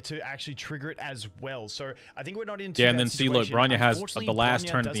ult there to actually trigger it as well. So I think we're not in. Yeah, and then see, look, Bronya has the last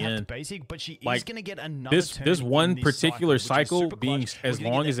turn at the end. Basic, but she Like, is going to get another this one this particular cycle, cycle being as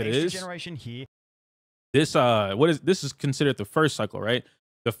long as it is. Generation here. This this is considered the first cycle, right?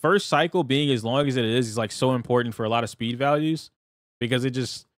 The first cycle being as long as it is like so important for a lot of speed values, because it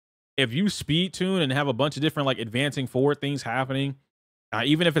just, if you speed tune and have a bunch of different like advancing forward things happening,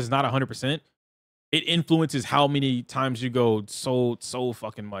 even if it's not 100%, it influences how many times you go so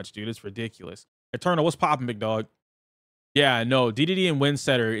fucking much, dude. It's ridiculous. Eternal, what's popping, big dog? Yeah, no, DDD and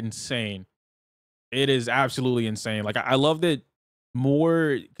Windset are insane. It is absolutely insane. Like I love that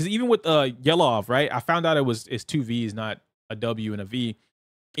more, because even with Yellow, right? I found out it's 2 V's, not a W and a V.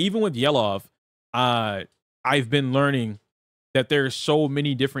 Even with Yellow, I've been learning that there's so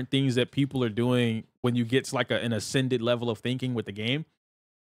many different things that people are doing when you get to like an ascended level of thinking with the game,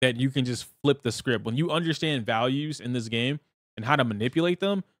 that you can just flip the script. When you understand values in this game and how to manipulate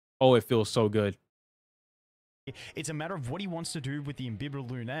them, oh, it feels so good. It's a matter of what he wants to do with the Imbibitor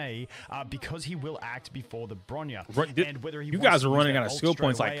Lunae, because he will act before the Bronya. And whether he you wants guys to are use running that out of ult skill straight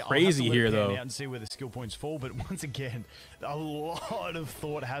points like away, I'll have crazy to let here, it pan though. out and see where the skill points fall. But once again, a lot of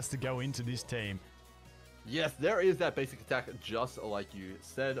thought has to go into this team. Yes, there is that basic attack, just like you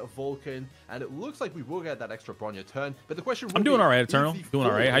said, Vulcan, and it looks like we will get that extra Bronya turn. But the question I'm doing all right, Eternal. Doing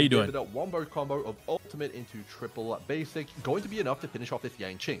all right. How you doing? Wombo combo of ultimate into triple basic, going to be enough to finish off this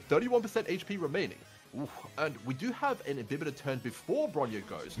Yang Qing. 31% HP remaining. Oof. And we do have an Imbibitor turn before Bronya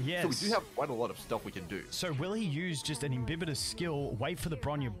goes, yes. So we do have quite a lot of stuff we can do. So will he use just an Imbibitor skill, wait for the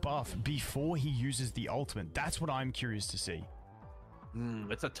Bronya buff before he uses the ultimate? That's what I'm curious to see.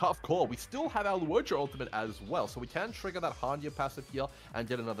 It's a tough call. We still have our Luocha ultimate as well, so we can trigger that Hanya passive here and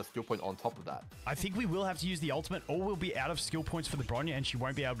get another skill point on top of that. I think we will have to use the ultimate, or we'll be out of skill points for the Bronya and she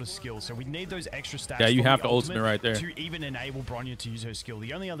won't be able to skill. So we need those extra stats. Yeah, you have the to ultimate right there to even enable Bronya to use her skill.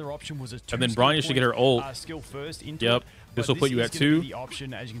 The only other option was a 2 and then Bronya should get her ult. Skill first into yep. it. This will put you at 2. The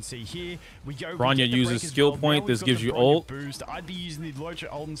option, as you can see here, we go. Bronya uses skill point. This gives you ult. Boost. I'd be using the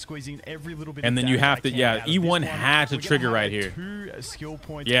Locha ult and squeezing every little bit. And then you have to, yeah, E1 had to trigger right here. 2 skill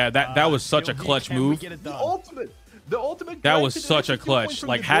points. Yeah, that was such a clutch move. The ultimate. That was such a clutch.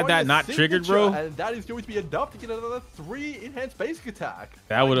 Like, had that not triggered, bro, and that is going to be enough to get another 3 enhanced basic attack.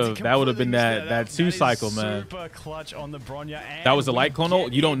 That would have been that 2 cycle, man. Super clutch on the Bronya. That was a light clone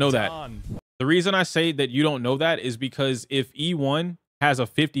ult. You don't know that. The reason I say that you don't know that is because if E1 has a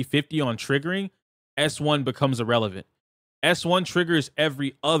 50-50 on triggering, S1 becomes irrelevant. S1 triggers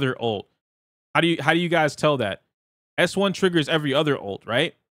every other ult. How do you guys tell that? S1 triggers every other ult,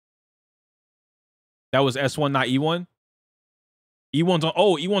 right? That was S1, not E1.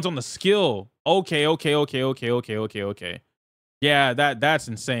 E1's on the skill. Okay. Yeah, that's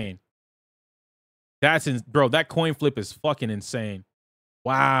insane. Bro, that coin flip is fucking insane.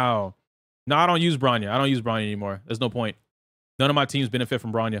 Wow. No, I don't use Bronya. I don't use Bronya anymore. There's no point. None of my teams benefit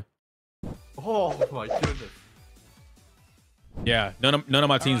from Bronya. Oh my goodness. Yeah, none of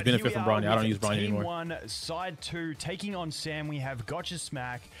my teams benefit from Bronya. I don't use Bronya anymore. Team 1, side 2, taking on Sam. We have Gotcha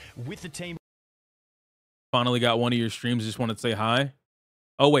Smack with the team. Finally got one of your streams. Just wanted to say hi.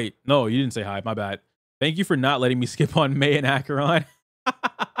 Oh, wait. No, you didn't say hi. My bad. Thank you for not letting me skip on Mei and Acheron.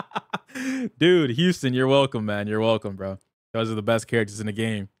 Dude, Houston, you're welcome, man. You're welcome, bro. Those are the best characters in the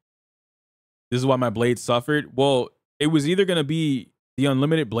game. This is why my blade suffered. Well, it was either going to be the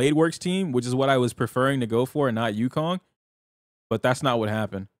Unlimited Blade Works team, which is what I was preferring to go for, and not Yukong. But that's not what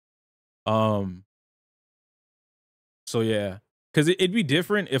happened. So yeah. Because it'd be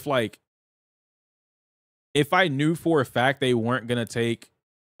different if, like, if I knew for a fact they weren't going to take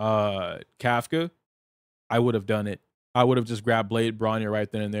Kafka, I would have done it. I would have just grabbed Blade Bronya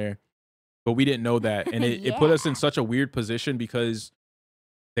right then and there. But we didn't know that. And it put us in such a weird position because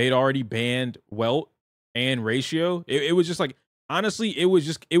they'd already banned Welt and Ratio. It was just like, honestly, it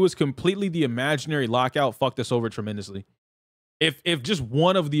was completely the imaginary lockout fucked us over tremendously. If just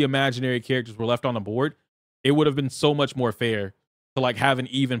one of the imaginary characters were left on the board, it would have been so much more fair to like have an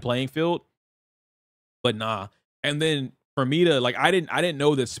even playing field. But nah. And then for me to like, I didn't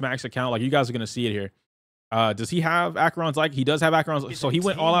know that Smack's account, like you guys are gonna see it here. Does he have Acheron's like? He does have Acheron's. So he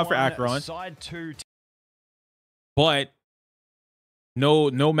went all out for Acheron. Side 2. But no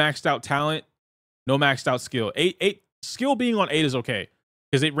maxed out talent, no maxed out skill. 8 skill being on 8 is okay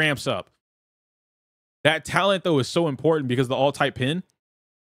because it ramps up. That talent, though, is so important because the all-type pin.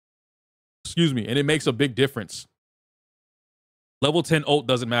 Excuse me. And it makes a big difference. Level 10 ult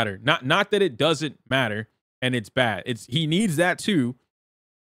doesn't matter. Not that it doesn't matter and it's bad. He needs that too.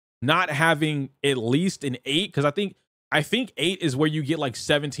 Not having at least an 8, because I think 8 is where you get like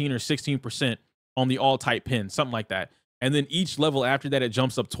 17 or 16% on the all-type pin, something like that. And then each level after that, it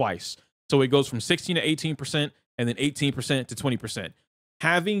jumps up twice. So it goes from 16 to 18% and then 18% to 20%.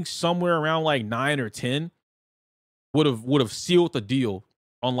 Having somewhere around like 9 or 10 would have sealed the deal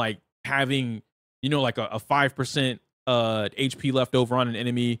on like having, you know, like a 5% HP left over on an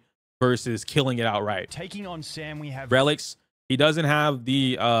enemy versus killing it outright. Taking on Sam, we have relics. He doesn't have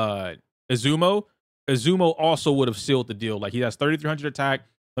the Izumo. Izumo also would have sealed the deal. Like he has 3,300 attack.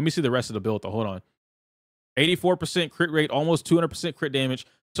 Let me see the rest of the build though. Hold on. 84% crit rate, almost 200% crit damage.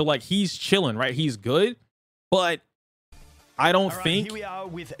 So like he's chilling, right? He's good, but I don't think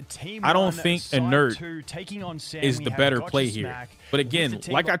Inert is the better play here. But again,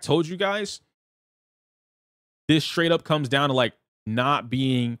 like I told you guys, this straight up comes down to like not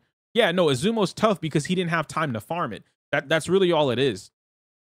being, yeah, no, Izumo's tough because he didn't have time to farm it. That's really all it is.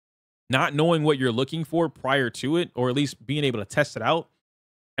 Not knowing what you're looking for prior to it, or at least being able to test it out,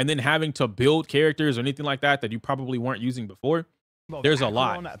 and then having to build characters or anything like that that you probably weren't using before. There's a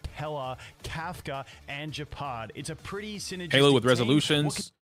lot. Pella, Kafka, and Japad. It's a pretty synergistic Pela with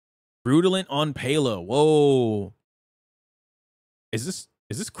resolutions. Brutalent on Pela. Whoa. Is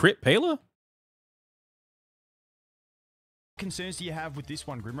this crit Pela? Concerns do you have with this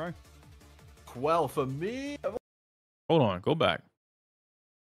one, Grimro? Well, for me, hold on, go back.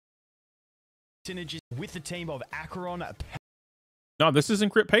 Synergies with the team of Acheron. No, this isn't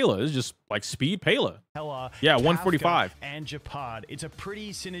crit Pela. This is just like speed Pela. Pela, yeah, Kafka, 145. And Japad. It's a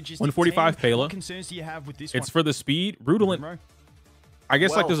pretty synergistic 145 team. Pela. What concerns do you have with this it's one? for the speed. Brutalent. I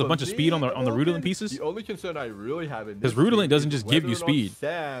guess like there's a bunch of speed on the Rudelant pieces. The only concern I really have in this, because Rudelant doesn't just give you speed.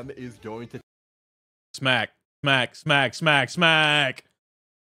 Sam is going to smack, smack, smack, smack, smack.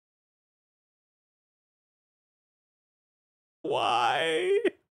 Why?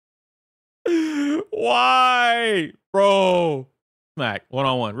 Why, bro? Smack,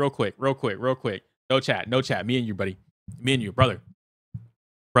 one-on-one, real quick. No chat. Me and you, buddy. Me and you, brother.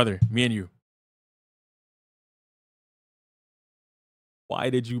 Me and you. Why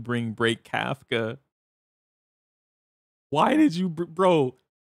did you bring Break Kafka? Why did you, bro?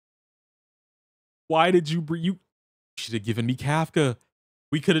 Why did you bring, you should have given me Kafka.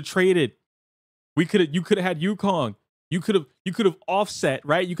 We could have traded. You could have had Yukong. You could have offset,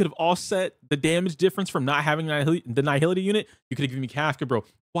 right? You could have offset the damage difference from not having the Nihility unit. You could have given me Kafka, bro.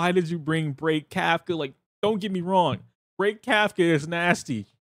 Why did you bring Break Kafka? Like, don't get me wrong. Break Kafka is nasty,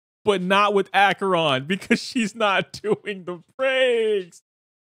 but not with Acheron because she's not doing the breaks.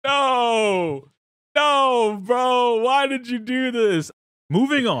 No, bro. Why did you do this?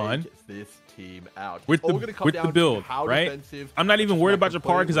 Moving on. This team out with the build, right? I'm not even worried about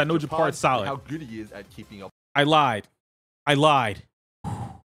Japard because I know Japard's solid. How good he is at keeping up. I lied.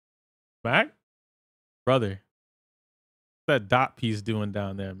 Back? Brother. What's that dot piece doing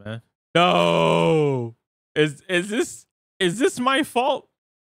down there, man? No. Is this my fault?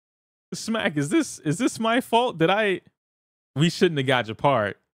 Smack, is this my fault? We shouldn't have got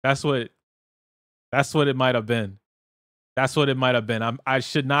Japard. That's what it might have been. I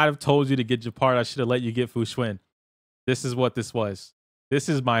should not have told you to get Japard. I should have let you get Fu Xuan. This is what this was. This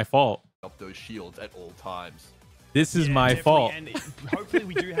is my fault. Up those shields at all times. This is my fault. And hopefully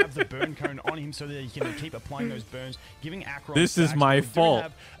we do have the burn cone on him so that he can keep applying those burns, giving Acheron. This is my fault. We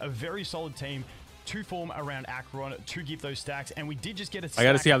have a very solid team to form around Acheron to give those stacks, and we did just get a stack. I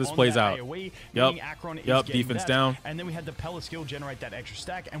got to see how this plays out. AoE, yep, defense down. And then we had the Pella skill generate that extra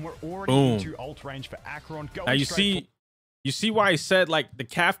stack, and we're already into ult range for Acheron. Now you see why I said like the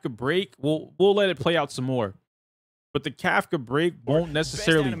Kafka break. We'll let it play out some more, but the Kafka break won't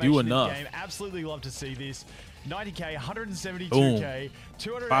necessarily do enough. Absolutely love to see this. 90k, 172k,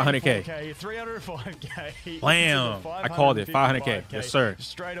 200k, 305k. Blam! I called it. 500k. Yes, sir.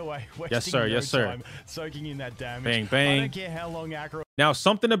 Straight away. Yes, sir. Yes, sir. Soaking in that damage. Bang, bang. I don't care how long Acheron. Now,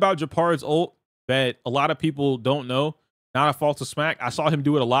 something about Japard's ult that a lot of people don't know. Not a fault of Smack. I saw him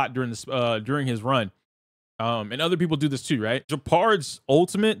do it a lot during this during his run. And other people do this too, right? Japard's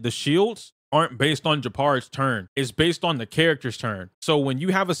ultimate, the shields, aren't based on Japard's turn. It's based on the character's turn. So when you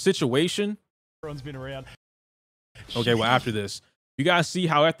have a situation. Acheron's been around. Okay, well, after this, you guys see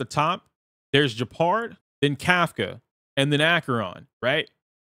how at the top, there's Japard, then Kafka, and then Acheron, right?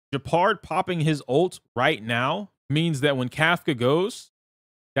 Japard popping his ult right now means that when Kafka goes,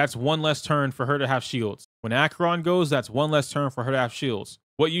 that's one less turn for her to have shields. When Acheron goes, that's one less turn for her to have shields.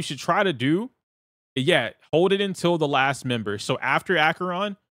 What you should try to do Yeah, hold it until the last member. So after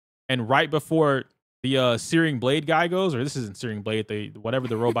Acheron and right before the Searing Blade guy goes, or this isn't Searing Blade, the whatever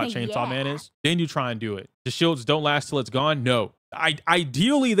the robot chainsaw man is, then you try and do it. The shields don't last till it's gone. No,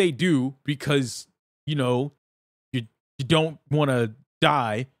 ideally they do, because you know you don't want to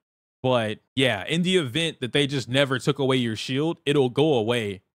die. But yeah, in the event that they just never took away your shield, it'll go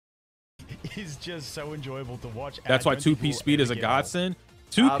away. It's just so enjoyable to watch. That's why 2P speed is a godsend.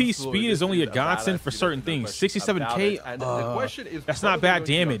 2P speed is only a godsend for certain things. 67k, that's not bad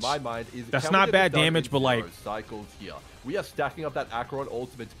damage. That's not bad damage, but like cycles here. We are stacking up that Acheron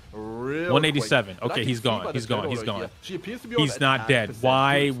ultimate real 187. quick. Okay, he's gone. He's gone. He's gone. She appears to be he's not dead.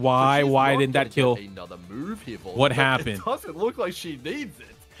 Why didn't that kill? Another move here, what happened? It doesn't look like she needs it.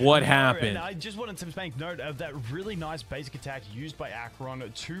 What happened? And I just wanted to make note of that really nice basic attack used by Acheron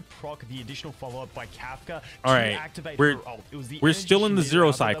to proc the additional follow-up by Kafka to activate her ult. It was the we're still in the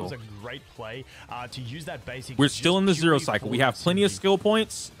zero cycle. That was a great play to use that basic. We're still in the zero cycle. We have plenty of skill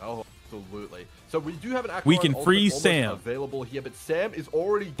points. Oh, absolutely. So we do have an Acheron we can freeze Sam available here, but Sam is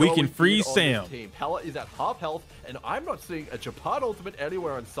already going. We can freeze Sam. Pella is at half health, and I'm not seeing a Japad ultimate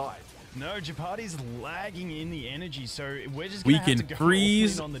anywhere in sight. No, Japadi's lagging in the energy, so we're just we gonna can have to go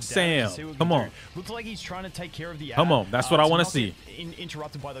freeze on the Sam. Come on. Looks like he's trying to take care of the Come on, that's what I want to see.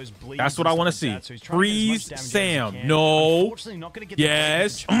 Interrupted by those bleeds. That's what I want to see. So freeze Sam. No. Unfortunately, not going to get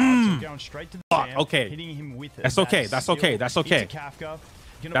yes. so going straight to the Sam, okay. hitting him with that's okay. That's okay. That's okay. Kafka.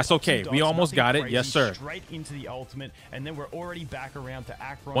 That's okay. We almost got it. Yes, sir. Straight into the ultimate, and then we're already back around to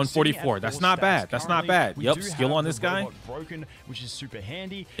Acheron. 144. That's not bad. That's not bad. Yep. Skill on this guy. Broken, which is super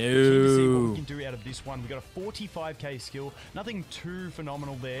handy. Ew. To see what we can do out of this one. We got a 45k skill. Nothing too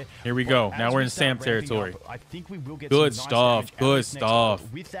phenomenal there. Here we go. Now we're in Sam territory. I think we will get good some stuff. Nice good stuff.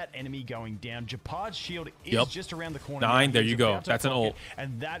 With that enemy going down, Japad's shield is just around the corner. 9. There you go. That's an ult.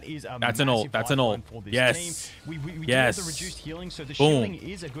 And that is a that's an ult. That's an ult. Yes. We yes. do have the reduced healing, so the Boom.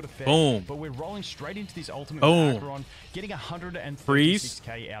 shielding is a good effect. Boom. But we're rolling straight into this ultimate Boom. Acheron, getting 136k freeze.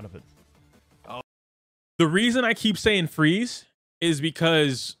 out of it. The reason I keep saying freeze is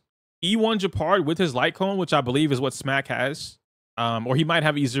because E1 Japard with his light cone, which I believe is what Smack has, or he might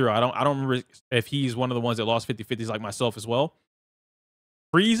have E0. I don't remember if he's one of the ones that lost 50-50s like myself as well.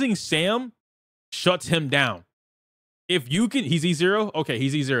 Freezing Sam shuts him down. If you can, he's E0. Okay,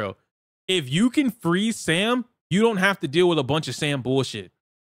 he's E0. If you can freeze Sam, you don't have to deal with a bunch of Sam bullshit.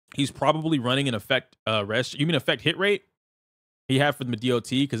 He's probably running an effect rest. You mean effect hit rate? He had for the DOT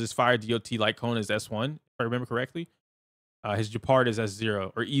because his fire DOT light cone is S1, if I remember correctly. His Japard is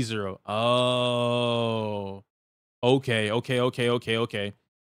S0 or E0. Oh, okay.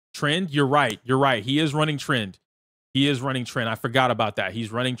 Trend, you're right. He is running trend. I forgot about that.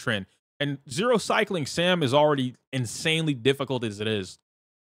 He's running trend. And zero cycling Sam is already insanely difficult as it is,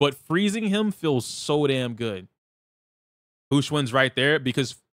 but freezing him feels so damn good. Fushwen's right there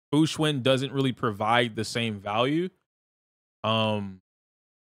because Fushwen doesn't really provide the same value. Like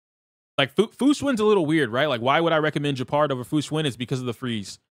Fushwen's a little weird, right? Like, why would I recommend Japard over Fushwen? Is because of the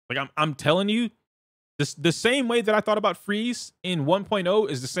freeze. Like, I'm telling you, the same way that I thought about freeze in 1.0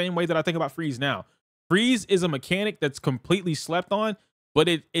 is the same way that I think about freeze now. Freeze is a mechanic that's completely slept on, but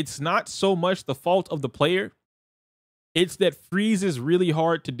it's not so much the fault of the player. It's that freeze is really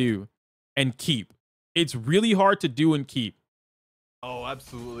hard to do and keep. It's really hard to do and keep. Oh,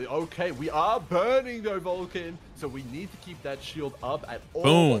 absolutely. Okay, we are burning though, Vulcan, so we need to keep that shield up at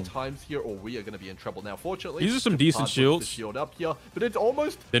all times here, or we are going to be in trouble. Now, fortunately, these are some decent shields. The shield up here, but it's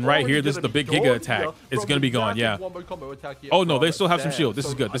almost. Then right here, this is the big Giga attack. It's going to be gone. Yeah. Oh no, they still have some shield. This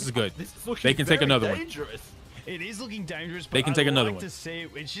is good. This is good. They can take another one. It is looking dangerous. But they can take another one.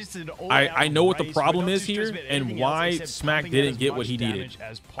 It's just an I know what the problem is here and why Smack didn't get what he needed.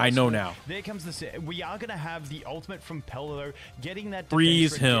 I know now. There comes the set. We are going to have the ultimate from Pello, getting that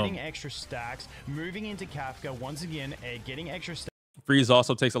freeze him, getting extra stacks, moving into Kafka once again, getting extra stacks. Freeze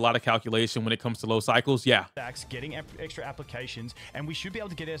also takes a lot of calculation when it comes to low cycles. Yeah. Getting extra applications, and we should be able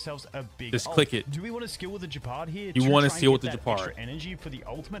to get ourselves a big. Just click it. Do we want to skill with the Japard here? You want to skill with the Japard. Extra energy for the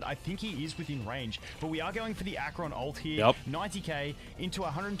ultimate. I think he is within range, but we are going for the Acheron ult here. Yep. 90k into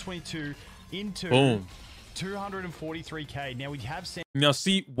 122 into. Boom. 243k. Now we have. Now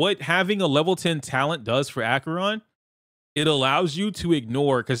see what having a level 10 talent does for Acheron. It allows you to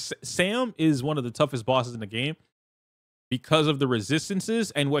ignore, because Sam is one of the toughest bosses in the game, because of the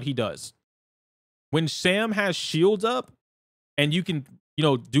resistances and what he does. When Sam has shields up and you can,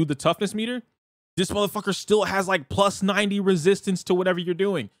 do the toughness meter, this motherfucker still has like plus 90 resistance to whatever you're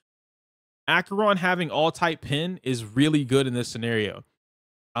doing. Acheron having all type pin is really good in this scenario.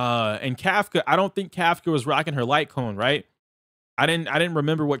 And Kafka, I don't think Kafka was rocking her light cone, right? I didn't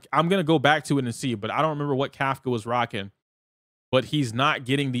remember what, I'm gonna go back to it and see, but I don't remember what Kafka was rocking. But he's not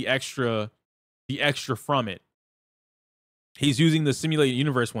getting the extra from it. He's using the simulated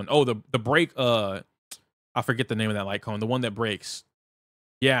universe one. Oh, the break, I forget the name of that light cone, the one that breaks.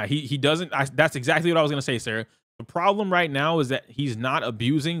 Yeah, he doesn't. That's exactly what I was gonna say, Sarah. The problem right now is that he's not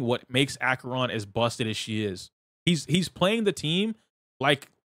abusing what makes Acheron as busted as she is. He's playing the team like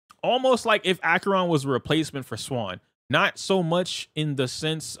almost like if Acheron was a replacement for Swan. Not so much in the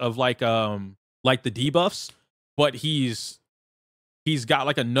sense of like the debuffs, but he's got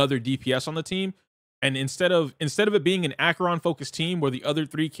like another DPS on the team. And instead of it being an Acheron focused team where the other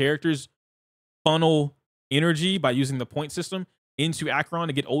 3 characters funnel energy by using the point system into Acheron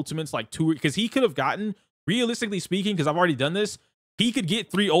to get ultimates like 2, because he could have gotten, realistically speaking, because I've already done this, he could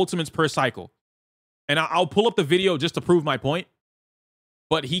get 3 ultimates per cycle. And I'll pull up the video just to prove my point.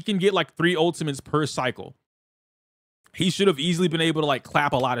 But he can get like 3 ultimates per cycle. He should have easily been able to like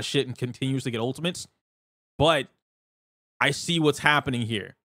clap a lot of shit and continuously get ultimates. But I see what's happening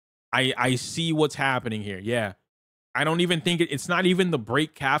here. I see what's happening here. Yeah. I don't even think it's not even the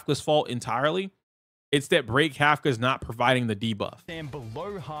Break Kafka's fault entirely. It's that Break Kafka is not providing the debuff.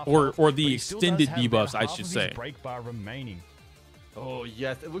 Or the extended debuffs, I should say. Break bar remaining. Oh,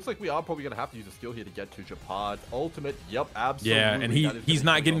 yes. It looks like we are probably going to have to use a skill here to get to Japard's ultimate. Yep, absolutely. Yeah, and he's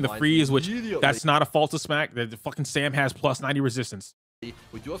not getting the freeze, which that's not a fault of Smack. The fucking Sam has plus 90 resistance.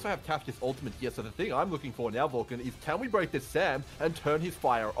 We do also have Kafka's ultimate here, so the thing I'm looking for now, Vulcan, is can we break this Sam and turn his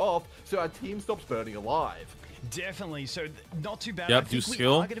fire off so our team stops burning alive? Definitely. So not too bad. Yep, do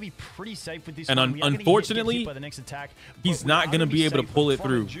skill. We are going to be pretty safe with this. And unfortunately, by the next attack, he's not going to be able to pull it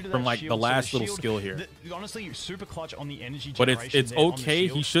through from like the last little skill here. Honestly, super clutch on the energy. But it's okay.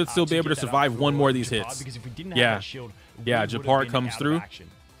 He should still be able to survive one more of these hits. Yeah, Japard comes through.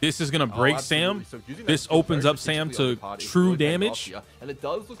 This is going to break Sam. So this opens up Sam to true damage.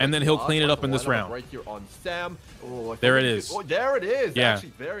 And then he'll clean it up in this round. Right here on Sam. There it is. Oh, there it is. Yeah. Actually,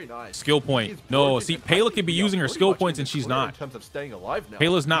 very nice. Skill point. No, see, Pela could be using her skill points and she's not. In terms of staying alive now.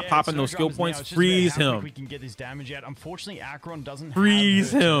 Pela's not popping those skill points. Freeze him. We can get this damage out. Unfortunately, Acheron doesn't freeze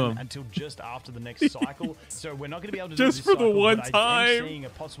him until just after the next cycle. So we're not going to be able to do just this for the cycle, one time. Seeing a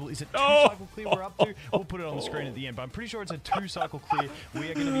possible, is it 2 cycle clear we're up to? We'll put it on the screen at the end, but I'm pretty sure it's a 2 cycle clear. We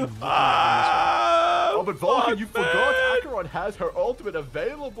are going to be looking at oh, but Vulcan, you forgot Acheron has her ultimate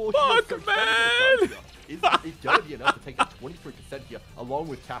available here. So man! Is going to be enough to take a 23% here, along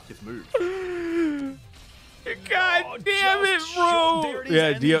with Kafka's move. God damn it, bro!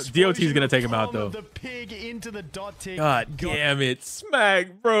 Yeah, DOT's gonna take him out though. The pig into the dot tick. God damn it,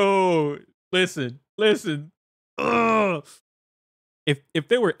 Smack, bro! Listen. Ugh. If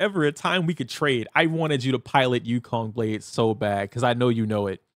there were ever a time we could trade, I wanted you to pilot Yukong Blade so bad because I know you know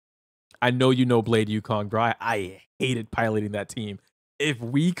it. I know you know Blade Yukong, bro. I hated piloting that team. If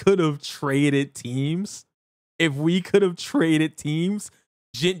we could have traded teams,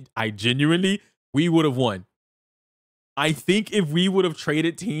 I genuinely, we would have won. I think if we would have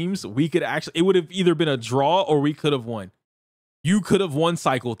traded teams, we could actually, it would have either been a draw or we could have won. You could have one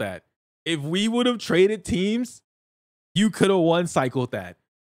cycled that. If we would have traded teams, you could have one cycled that.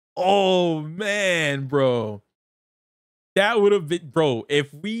 Oh man, bro. That would have been, bro,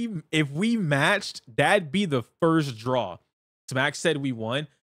 if we matched, that'd be the first draw. Smack said we won.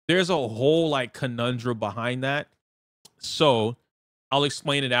 There's a whole like conundrum behind that. So I'll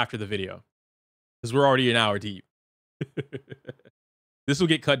explain it after the video because we're already an hour deep. This will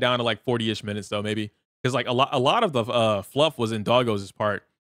get cut down to like 40-ish minutes though, maybe. Because like a lot of the fluff was in Doggos' part.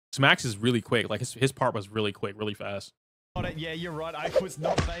 Smack's is really quick. Like his part was really quick, really fast. Yeah, you're right. I was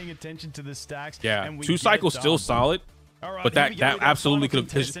not paying attention to the stacks. Yeah, and 2 cycles still solid. Right, but that absolutely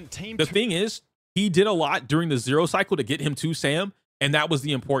could have. The thing is, he did a lot during the 0 cycle to get him to Sam, and that was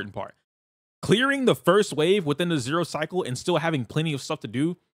the important part. Clearing the first wave within the 0 cycle and still having plenty of stuff to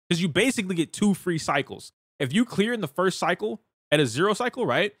do, because you basically get 2 free cycles. If you clear in the first cycle at a 0 cycle,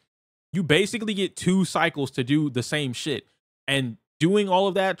 right, you basically get 2 cycles to do the same shit. And doing all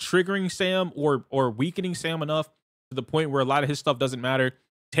of that, triggering Sam or weakening Sam enough to the point where a lot of his stuff doesn't matter,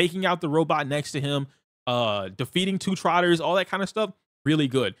 taking out the robot next to him, defeating 2 trotters, all that kind of stuff, really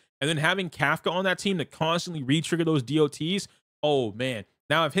good. And then having Kafka on that team to constantly re-trigger those DOTs, oh man.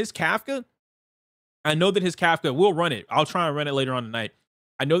 Now if his Kafka, I know that his Kafka, we'll run it. I'll try and run it later on tonight.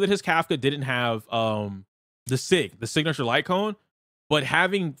 I know that his Kafka didn't have the signature light cone, but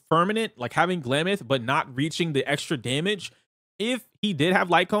having Firmament, like having Glamith, but not reaching the extra damage, if he did have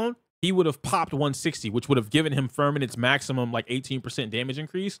light cone, he would have popped 160, which would have given him Firmament's maximum like 18% damage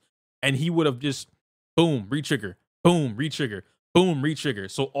increase, and he would have just boom, re-trigger, boom, re-trigger, boom, re-trigger.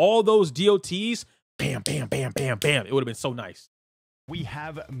 So all those DOTs, bam, bam, bam, bam, bam. It would have been so nice. We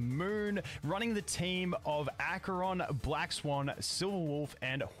have Moon running the team of Acheron, Black Swan, Silver Wolf,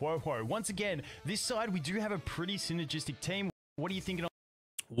 and Ho-Ho. Once again, this side, we do have a pretty synergistic team. What are you thinking?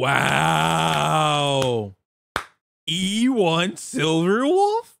 Wow. E1 Silver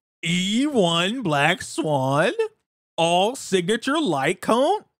Wolf, E1 Black Swan, all signature light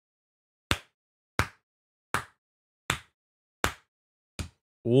cone.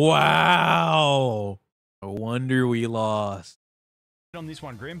 Wow. No wonder we lost. On this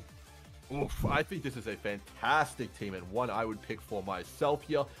one, Grim? Oof, I think this is a fantastic team and one I would pick for myself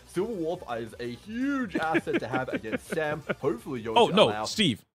here. Silver Wolf is a huge asset to have against Sam. Hopefully you'll no,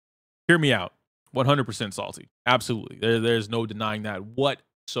 Steve, hear me out. 100% salty. Absolutely. There's no denying that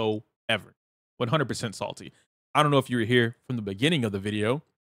whatsoever. 100% salty. I don't know if you were here from the beginning of the video,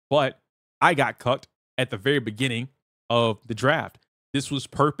 but I got cucked at the very beginning of the draft. This was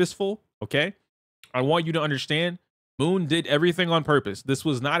purposeful, okay? I want you to understand, Moon did everything on purpose. This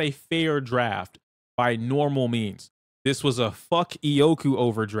was not a fair draft by normal means. This was a fuck Ioku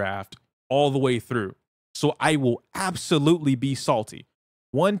overdraft all the way through. So I will absolutely be salty.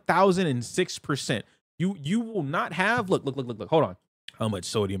 1006%. You will not have, look, hold on. How much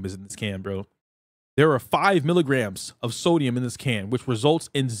sodium is in this can, bro? There are 5 milligrams of sodium in this can, which results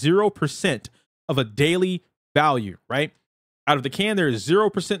in 0% of a daily value, right? Out of the can, there is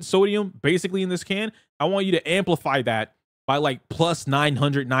 0% sodium basically in this can. I want you to amplify that by like plus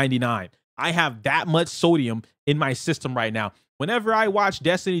 999. I have that much sodium in my system right now. Whenever I watch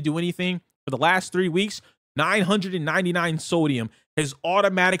Destiny do anything for the last 3 weeks, 999 sodium has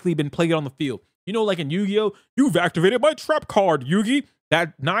automatically been played on the field. You know, like in Yu-Gi-Oh, you've activated my trap card, Yugi.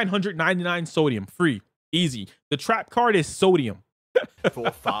 That 999 sodium, free, easy. The trap card is sodium. For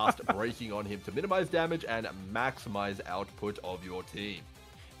fast breaking on him to minimize damage and maximize output of your team.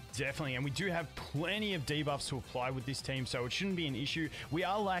 Definitely, and we do have plenty of debuffs to apply with this team, so it shouldn't be an issue. We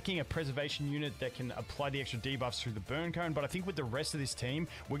are lacking a preservation unit that can apply the extra debuffs through the burn cone, but I think with the rest of this team,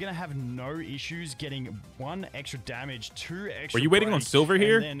 we're going to have no issues getting 1 extra damage, 2 extra. Were you waiting on silver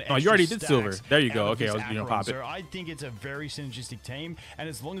here? Oh, you already did silver. There you go. Okay, I was going to pop it. So I think it's a very synergistic team, and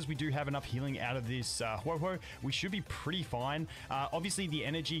as long as we do have enough healing out of this Ho-Ho, we should be pretty fine. Obviously, the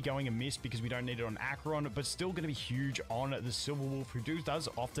energy going amiss because we don't need it on Acheron, but still going to be huge on the Silver Wolf, who does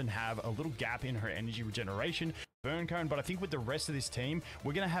often have a little gap in her energy regeneration burn cone, but I think with the rest of this team,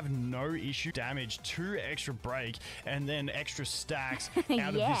 we're going to have no issue. Damage, 2 extra break, and then extra stacks out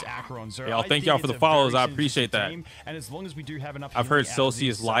of this Acheron. So yeah, thank y'all for the follows. I appreciate that. And as long as we do have enough, I've heard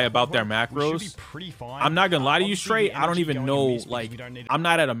Celsius lie about their macros. I'm not going to lie to you straight. I don't even know, like, I'm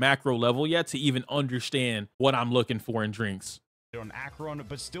not at a macro level yet to even understand what I'm looking for in drinks. On Acheron,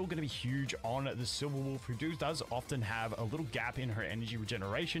 but still going to be huge on the Silver Wolf, who does often have a little gap in her energy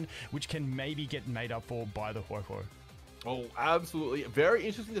regeneration, which can maybe get made up for by the Ho-Ho. Oh, absolutely. Very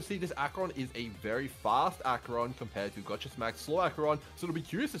interesting to see. This Acheron is a very fast Acheron compared to Gacha Smack's slow Acheron, so it'll be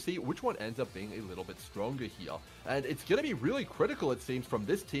curious to see which one ends up being a little bit stronger here. And it's going to be really critical, it seems, from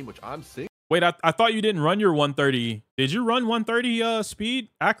this team, which I'm seeing. Wait, I thought you didn't run your 130. Did you run 130 speed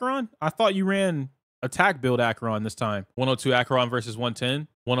Acheron? I thought you ran attack build Acheron this time. 102 Acheron versus 110.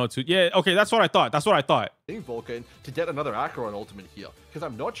 102. Yeah, okay, that's what I thought. That's what I thought. Vulcan to get another Acheron ultimate here, because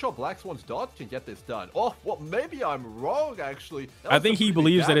I'm not sure Black Swan's dot can get this done. Oh, well, maybe I'm wrong, actually. I think he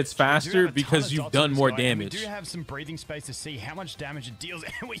believes that it's faster because you've done more damage. We do have some breathing space to see how much damage it deals,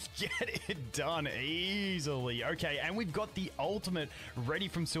 and we get it done easily. Okay, and we've got the ultimate ready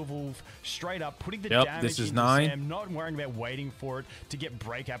from Silver Wolf, straight up, putting the damage this is into 9. Sam, not worrying about waiting for it to get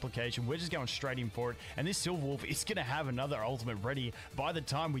break application. We're just going straight in for it, and this Silver Wolf is going to have another ultimate ready by the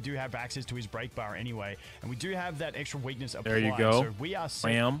time we do have access to his break bar anyway, and we do have that extra weakness applied. There you go. So we are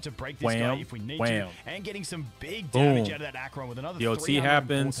set to break this guy if we need to, and getting some big damage out of that Acheron with another DOT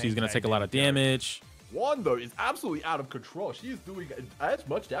happens. He's going to take a lot of damage. Swan, though, is absolutely out of control. She is doing as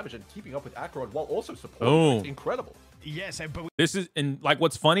much damage and keeping up with Acheron while also supporting. It's incredible. Yes, but this is, and like,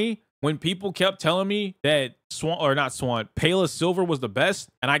 what's funny, when people kept telling me that Pela Silver was the best,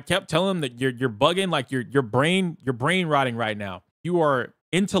 and I kept telling them that you're bugging, like your brain rotting right now. You are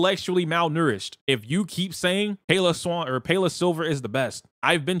intellectually malnourished if you keep saying Pela Silver is the best.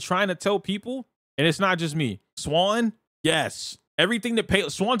 I've been trying to tell people, and it's not just me. Swan, yes. Everything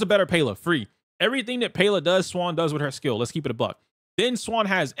that Swan's a better Pela, free. Everything that Pela does, Swan does with her skill. Let's keep it a buck. Then Swan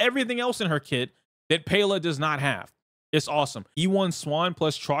has everything else in her kit that Pela does not have. It's awesome. E1 Swan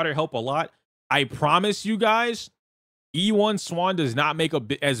plus Trotter help a lot. I promise you guys, E1 Swan does not make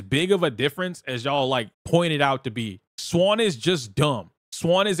as big of a difference as y'all like pointed out to be. Swan is just dumb.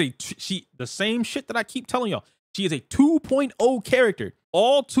 Swan is the same shit that I keep telling y'all. She is a 2.0 character.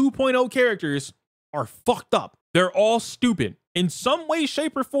 All 2.0 characters are fucked up. They're all stupid. In some way,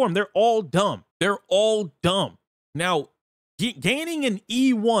 shape, or form, they're all dumb. They're all dumb. Now, gaining an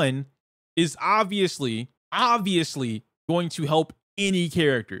E1 is obviously going to help any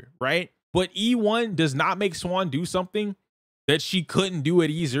character, right? But E1 does not make Swan do something that she couldn't do at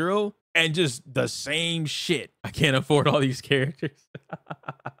E0, and just the same shit. I can't afford all these characters.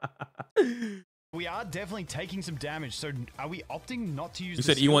 We are definitely taking some damage, so are we opting not to use You the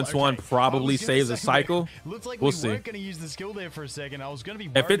said skill? E1 Swan probably saves a cycle. Looks like We'll we see. weren't going to use the skill there for a second. I was going to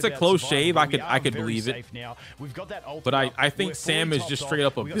be If it's a about close survival, shave, but I we could are believe very it. safe now. We've got that ult But up. I think We're Sam fully is just topped straight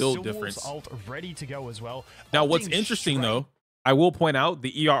up a We got build Silverwolf's difference. ult ready to go as well. Now, what's Opting interesting straight. though, I will point out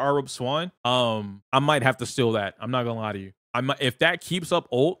the ERR up Swan. I might have to steal that. I'm not gonna lie to you. I might, if that keeps up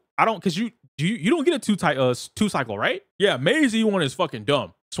ult. I don't, because you don't get a two cycle, right? Yeah, May's E1 is fucking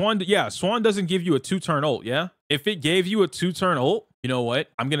dumb. Swan doesn't give you a 2-turn ult. Yeah, if it gave you a 2-turn ult, you know what?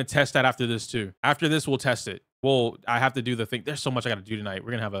 I'm gonna test that after this too. After this, we'll test it. Well, I have to do the thing. There's so much I got to do tonight.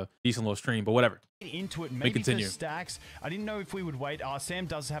 We're gonna have a decent little stream, but whatever. Into it, maybe continue. for stacks. I didn't know if we would wait. Sam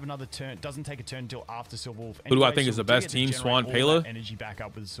does have another turn. Doesn't take a turn until after Silverwolf. Who do I Anyway, think so is the we do best get to team? generate Swan, all Pela? that energy back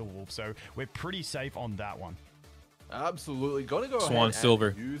up with Silverwolf, so we're pretty safe on that one. Absolutely. Gonna go Swan ahead Silver.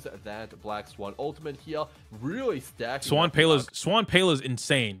 and use that Black Swan ultimate here. Really stacking. Swan up the Pela's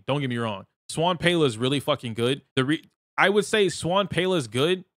insane. Don't get me wrong. Swan Pela is really fucking good. I would say Swan Pela is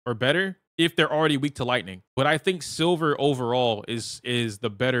good or better if they're already weak to lightning. But I think Silver overall is the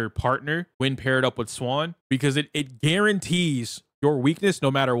better partner when paired up with Swan, because it guarantees your weakness no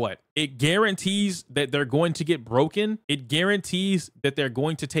matter what. It guarantees that they're going to get broken. It guarantees that they're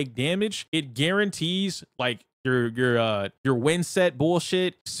going to take damage. It guarantees like your win set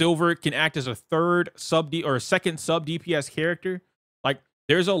bullshit. Silver can act as a second sub DPS character. Like,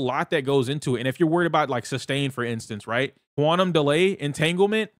 there's a lot that goes into it. And if you're worried about like sustain, for instance, right? Quantum delay,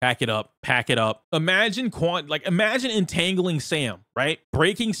 entanglement, pack it up. Imagine entangling Sam, right?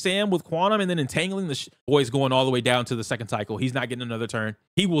 Breaking Sam with quantum and then entangling the boy's going all the way down to the second cycle. He's not getting another turn.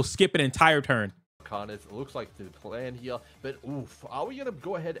 He will skip an entire turn. It looks like the plan here, but oof, are we gonna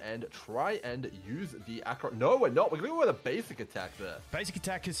go ahead and try and use the Acheron? No, we're not. We're gonna go with a basic attack there. Basic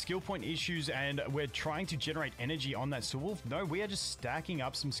attack has skill point issues, and we're trying to generate energy on that Silverwolf. No, we are just stacking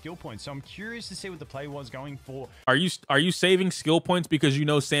up some skill points. So I'm curious to see what the play was going for. Are you saving skill points because you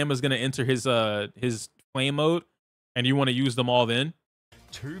know Sam is gonna enter his flame mode, and you want to use them all then?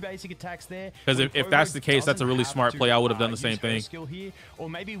 2 basic attacks there. Because if that's the case, that's a really smart play. I would have done the same thing. Skill here, or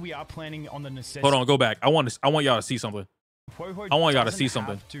maybe we are planning on the necessity. Hold on, go back. I want y'all to see something. I want y'all to see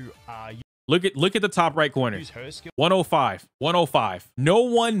something. Look at the top right corner. 105. 105. No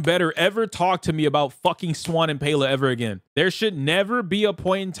one better ever talk to me about fucking Swan and Pela ever again. There should never be a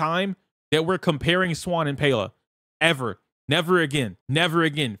point in time that we're comparing Swan and Pela. Ever. Never again. Never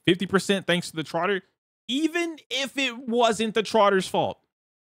again. 50% thanks to the Trotter. Even if it wasn't the Trotter's fault.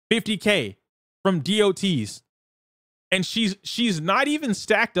 50K from DOTs. And she's not even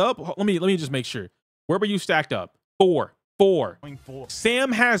stacked up. Let me just make sure. Where were you stacked up? 4.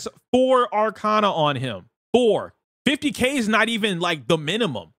 Sam has 4 Arcana on him. 4. 50K is not even like the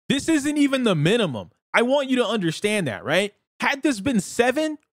minimum. This isn't even the minimum. I want you to understand that, right? Had this been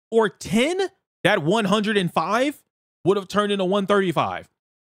 7 or 10, that 105 would have turned into 135.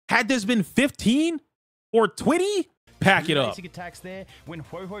 Had this been 15 or 20, pack it up. Basic attacks there when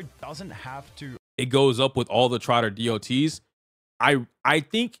Ho-Ho doesn't have to. It goes up with all the Trotter DOTs. I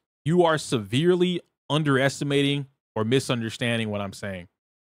think you are severely underestimating or misunderstanding what I'm saying.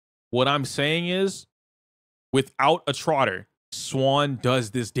 What I'm saying is, without a Trotter, Swan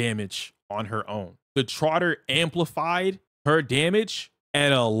does this damage on her own. The Trotter amplified her damage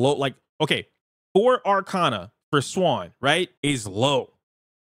at a low, like, okay, 4 Arcana for Swan, right, is low.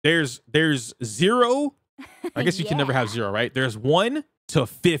 There's 0. I guess you can never have 0, right? There's 1 to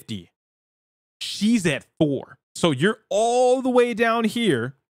 50. She's at 4. So you're all the way down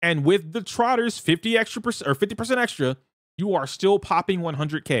here. And with the Trotters 50% extra, you are still popping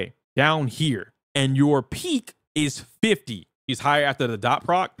 100K down here. And your peak is 50. She's higher after the dot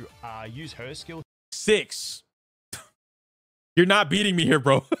proc. Use her skill. 6. You're not beating me here,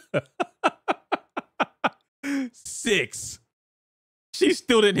 bro. 6. She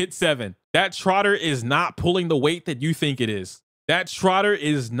still didn't hit 7. That Trotter is not pulling the weight that you think it is. That Trotter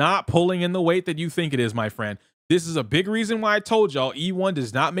is not pulling in the weight that you think it is, my friend. This is a big reason why I told y'all E1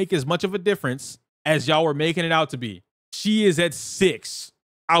 does not make as much of a difference as y'all were making it out to be. She is at 6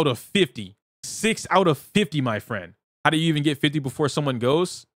 out of 50. 6 out of 50, my friend. How do you even get 50 before someone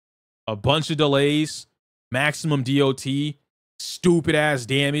goes? A bunch of delays, maximum DOT, stupid ass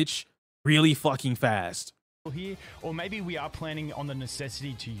damage, really fucking fast. Here, or maybe we are planning on the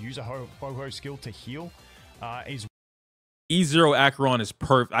necessity to use a Ho-Ho skill to heal. E0 Acheron is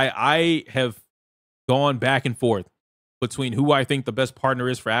perfect. I have gone back and forth between who I think the best partner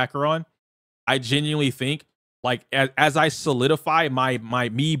is for Acheron. I genuinely think, like, as I solidify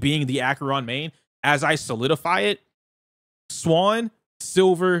me being the Acheron main, as I solidify it, Swan,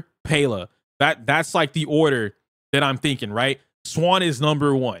 Silver, Pela. That's like the order that I'm thinking, right? Swan is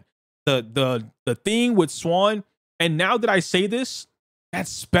number one. The thing with Swan, and now that I say this, that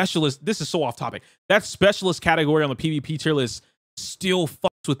specialist, this is so off topic, that specialist category on the PvP tier list still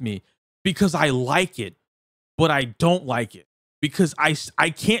fucks with me because I like it, but I don't like it because I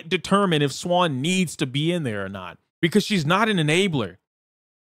can't determine if Swan needs to be in there or not because she's not an enabler.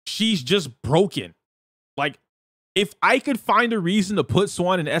 She's just broken. Like, if I could find a reason to put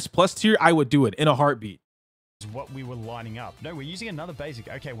Swan in S+ tier, I would do it in a heartbeat. What we were lining up. No, we're using another basic.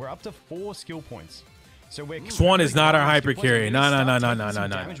 Okay, we're up to 4 skill points. So we're Swan is not our hyper carry. No.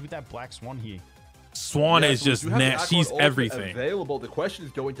 Damage with that black Swan here. Swan is just she's everything. Available. The question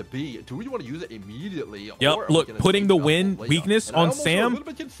is going to be, do we want to use it immediately? Yep. Look, putting the win weakness on Sam,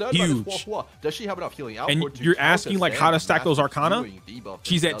 huge. Does she have enough healing output? And you're asking like how to stack those Arcana?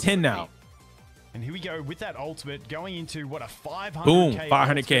 She's at 10 now. And here we go with that ultimate, going into what, a 500k. Boom,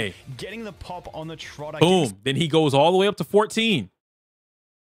 500k. Getting the pop on the Trotter. Boom. Then he goes all the way up to 14.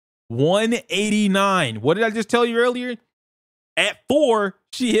 189. What did I just tell you earlier? At 4,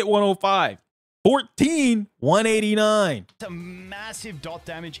 she hit 105. 14, 189. It's a massive dot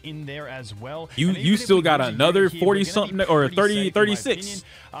damage in there as well. You still got another 40 something or 30, 36.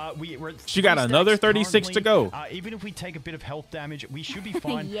 She got another 36 to go. Even if we take a bit of health damage, we should be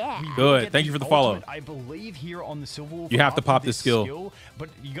fine. Yeah. Good. Thank you for the follow. I believe here on the Silver Wolf, you have to pop this skill. But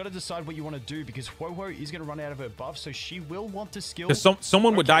you got to decide what you want to do because Huohuo is going to run out of her buff, so she will want to skill. Because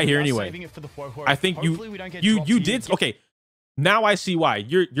someone would die here anyway. I think you did. Okay. Now I see why.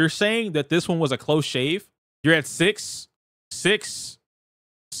 You're saying that this one was a close shave. You're at 6,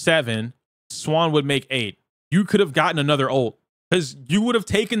 7. Swan would make 8. You could have gotten another ult because you would have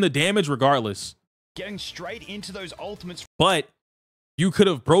taken the damage regardless. Getting straight into those ultimates. But you could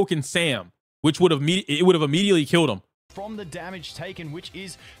have broken Sam, which would have immediately killed him. From the damage taken, which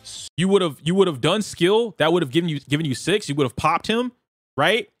is you would have done skill that would have given you 6. You would have popped him,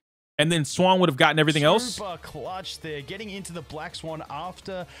 right? And then Swan would have gotten everything else. Super clutch there, getting into the Black Swan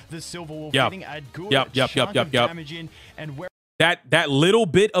after the Silver Wolf, yep. getting a good chunk of damage in, and where that little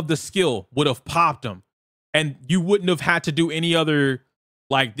bit of the skill would have popped him, and you wouldn't have had to do any other,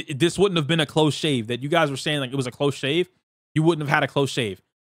 like, this wouldn't have been a close shave that you guys were saying like it was a close shave. You wouldn't have had a close shave.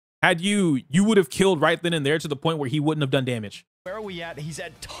 Had you would have killed right then and there to the point where he wouldn't have done damage. Where are we at? He's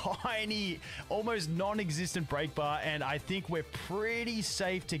at tiny, almost non-existent break bar, and I think we're pretty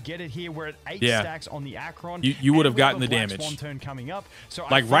safe to get it here. We're at 8 stacks on the Acheron. You would have gotten the damage. Swan turn coming up. So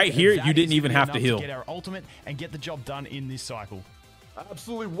like right here, you didn't even have to heal. Get our ultimate and get the job done in this cycle.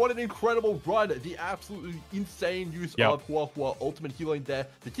 Absolutely, what an incredible run. The absolutely insane use of Huohuo ultimate healing there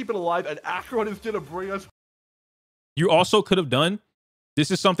to keep it alive, and Acheron is going to bring us. You also could have done. This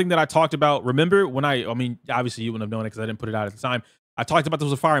is something that I talked about. Remember when I mean, obviously you wouldn't have known it because I didn't put it out at the time. I talked about this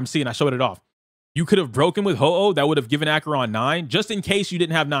with Fire MC and I showed it off. You could have broken with Ho-Oh. That would have given Acheron 9, just in case you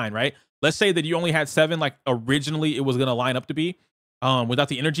didn't have 9, right? Let's say that you only had 7, like originally it was going to line up to be. Without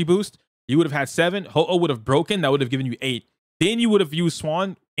the energy boost, you would have had 7. Ho-Oh would have broken. That would have given you 8. Then you would have used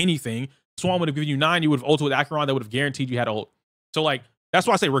Swan, anything. Swan would have given you 9. You would have ulted with Acheron. That would have guaranteed you had ult. So, like, that's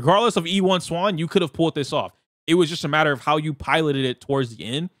why I say, regardless of E1 Swan, you could have pulled this off. It was just a matter of how you piloted it towards the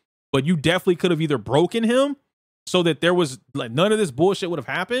end. But you definitely could have either broken him so that there was like none of this bullshit would have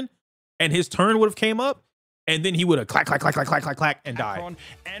happened and his turn would have came up and then he would have clack and died.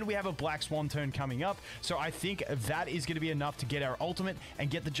 And we have a Black Swan turn coming up. So I think that is going to be enough to get our ultimate and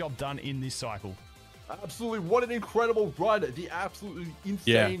get the job done in this cycle. Absolutely, what an incredible run. The absolutely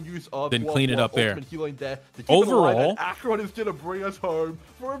insane use of then clean it up there. Healing there. Overall, Acheron is going to bring us home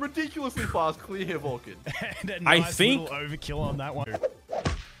for a ridiculously fast clear here, Vulcan. And a nice little overkill on that one.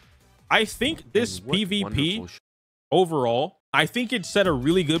 I think this PvP overall, I think it set a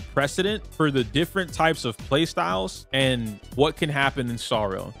really good precedent for the different types of playstyles and what can happen in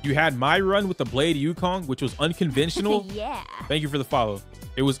Sorrow. You had my run with the Blade Yukong, which was unconventional. Yeah. Thank you for the follow.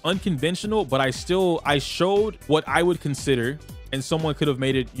 It was unconventional, but I showed what I would consider, and someone could have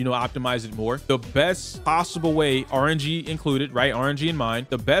made it, you know, optimize it more. The best possible way, RNG included, right? RNG in mind.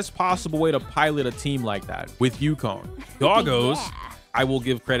 The best possible way to pilot a team like that with Yukong. Doggos. I will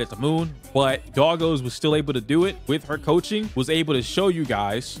give credit to Moon, but Doggos was still able to do it with her coaching, was able to show you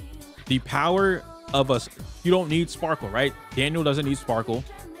guys the power of us. You don't need Sparkle, right? Daniel doesn't need Sparkle,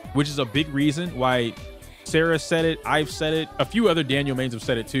 which is a big reason why Sarah said it, I've said it, a few other Daniel mains have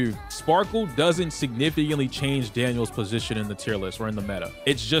said it too. Sparkle doesn't significantly change Daniel's position in the tier list or in the meta.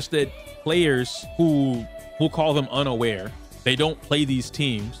 It's just that players who call them unaware, they don't play these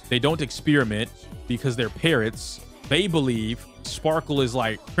teams, they don't experiment because they're parrots, they believe Sparkle is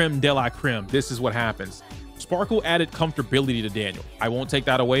like creme de la creme. This is what happens. Sparkle added comfortability to Daniel. I won't take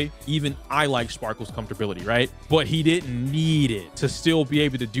that away. Even I like Sparkle's comfortability, right? But he didn't need it to still be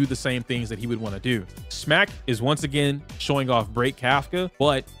able to do the same things that he would want to do. Smack is once again showing off Break Kafka,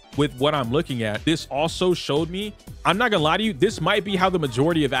 but with what I'm looking at, this also showed me, I'm not gonna lie to you, this might be how the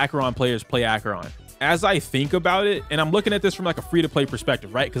majority of Acheron players play Acheron. As I think about it, and I'm looking at this from like a free-to-play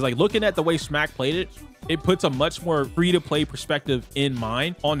perspective, right? Because like looking at the way Smack played it, it puts a much more free-to-play perspective in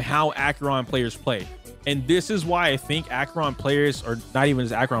mind on how Acheron players play. And this is why I think Acheron players, or not even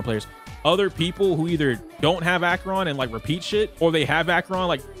as Acheron players, other people who either don't have Acheron and like repeat shit, or they have Acheron,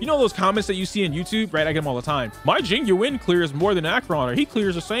 like, you know those comments that you see on YouTube, right? I get them all the time. My Jingyuin clears more than Acheron, or he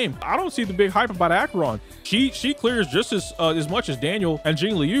clears the same. I don't see the big hype about Acheron. She clears just as much as Daniel and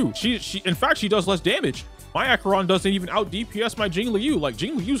Jing Liu. She in fact, she does less damage. My Acheron doesn't even out DPS my Jing Liu. Like,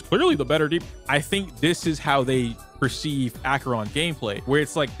 Jing Liu's clearly the better DPS. I think this is how they perceive Acheron gameplay, where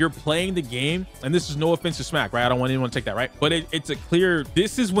it's like you're playing the game, and this is no offense to Smack, right? I don't want anyone to take that, right? But it's a clear,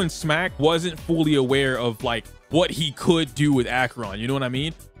 this is when Smack wasn't fully aware of like what he could do with Acheron. You know what I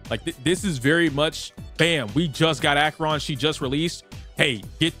mean? Like this is very much, bam, we just got Acheron, she just released. Hey,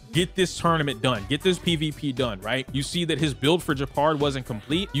 get this tournament done, get this PvP done, right? You see that his build for Japard wasn't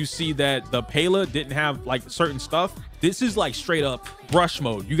complete. You see that the Pela didn't have like certain stuff. This is like straight up rush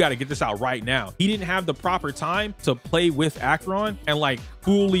mode. You got to get this out right now. He didn't have the proper time to play with Acheron and like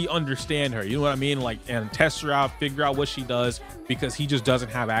fully understand her. You know what I mean? Like, and test her out, figure out what she does, because he just doesn't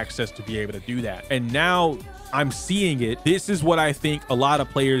have access to be able to do that. And now I'm seeing it. This is what I think a lot of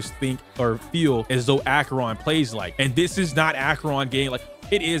players think or feel as though Acheron plays like. And this is not Acheron game. Like,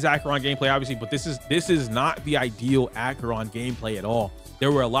 it is Acheron gameplay, obviously, but this is not the ideal Acheron gameplay at all.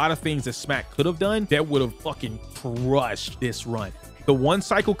 There were a lot of things that Smack could have done that would have fucking crushed this run. The one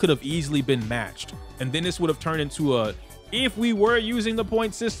cycle could have easily been matched, and then this would have turned into a, if we were using the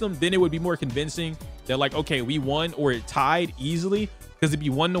point system, then it would be more convincing that like, okay, we won or it tied easily, because it'd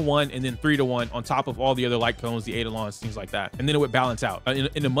be 1-1 and then 3-1 on top of all the other light cones, the Eidolons, things like that. And then it would balance out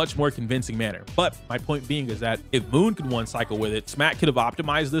in a much more convincing manner. But my point being is that if Moon could one cycle with it, Smack could have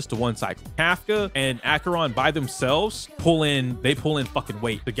optimized this to one cycle. Kafka and Acheron by themselves pull in fucking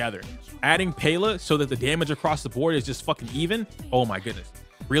weight together. Adding Pela so that the damage across the board is just fucking even. Oh my goodness.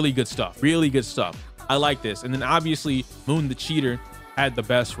 Really good stuff. Really good stuff. I like this. And then obviously Moon the cheater had the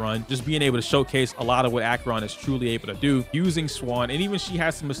best run, just being able to showcase a lot of what Acheron is truly able to do using Swan. And even she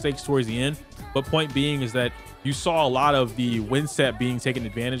had some mistakes towards the end, but point being is that you saw a lot of the win set being taken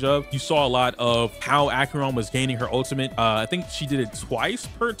advantage of. You saw a lot of how Acheron was gaining her ultimate. I think she did it twice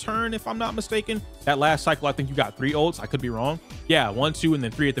per turn, if I'm not mistaken. That last cycle, I think you got 3 ults. I could be wrong. Yeah, 1, 2, and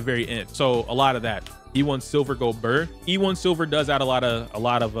then 3 at the very end. So a lot of that. E1 Silver go Burr. E1 Silver does add a lot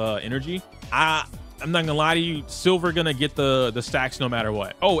of energy. I'm not gonna lie to you, Silver gonna get the stacks no matter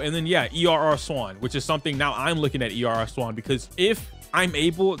what. Oh, and then yeah, ERR Swan, which is something now I'm looking at ERR Swan, because if I'm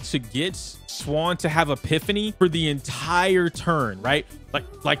able to get Swan to have Epiphany for the entire turn, right?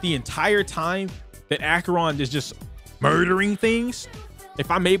 Like the entire time that Acheron is just murdering things, if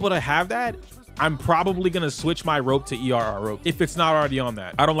I'm able to have that, I'm probably gonna switch my rope to ERR rope if it's not already on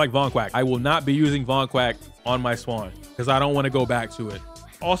that. I don't like Von Quack. I will not be using Von Quack on my Swan because I don't want to go back to it.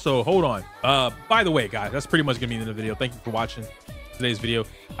 Also, hold on. By the way, guys, that's pretty much gonna be the end of the video. Thank you for watching today's video.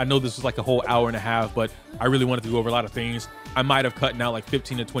 I know this was like a whole hour and a half, but I really wanted to go over a lot of things. I might have cut out like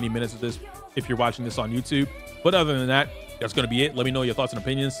 15 to 20 minutes of this if you're watching this on YouTube. But other than that, that's gonna be it. Let me know your thoughts and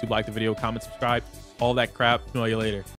opinions. If you like the video, comment, subscribe, all that crap. Know you later.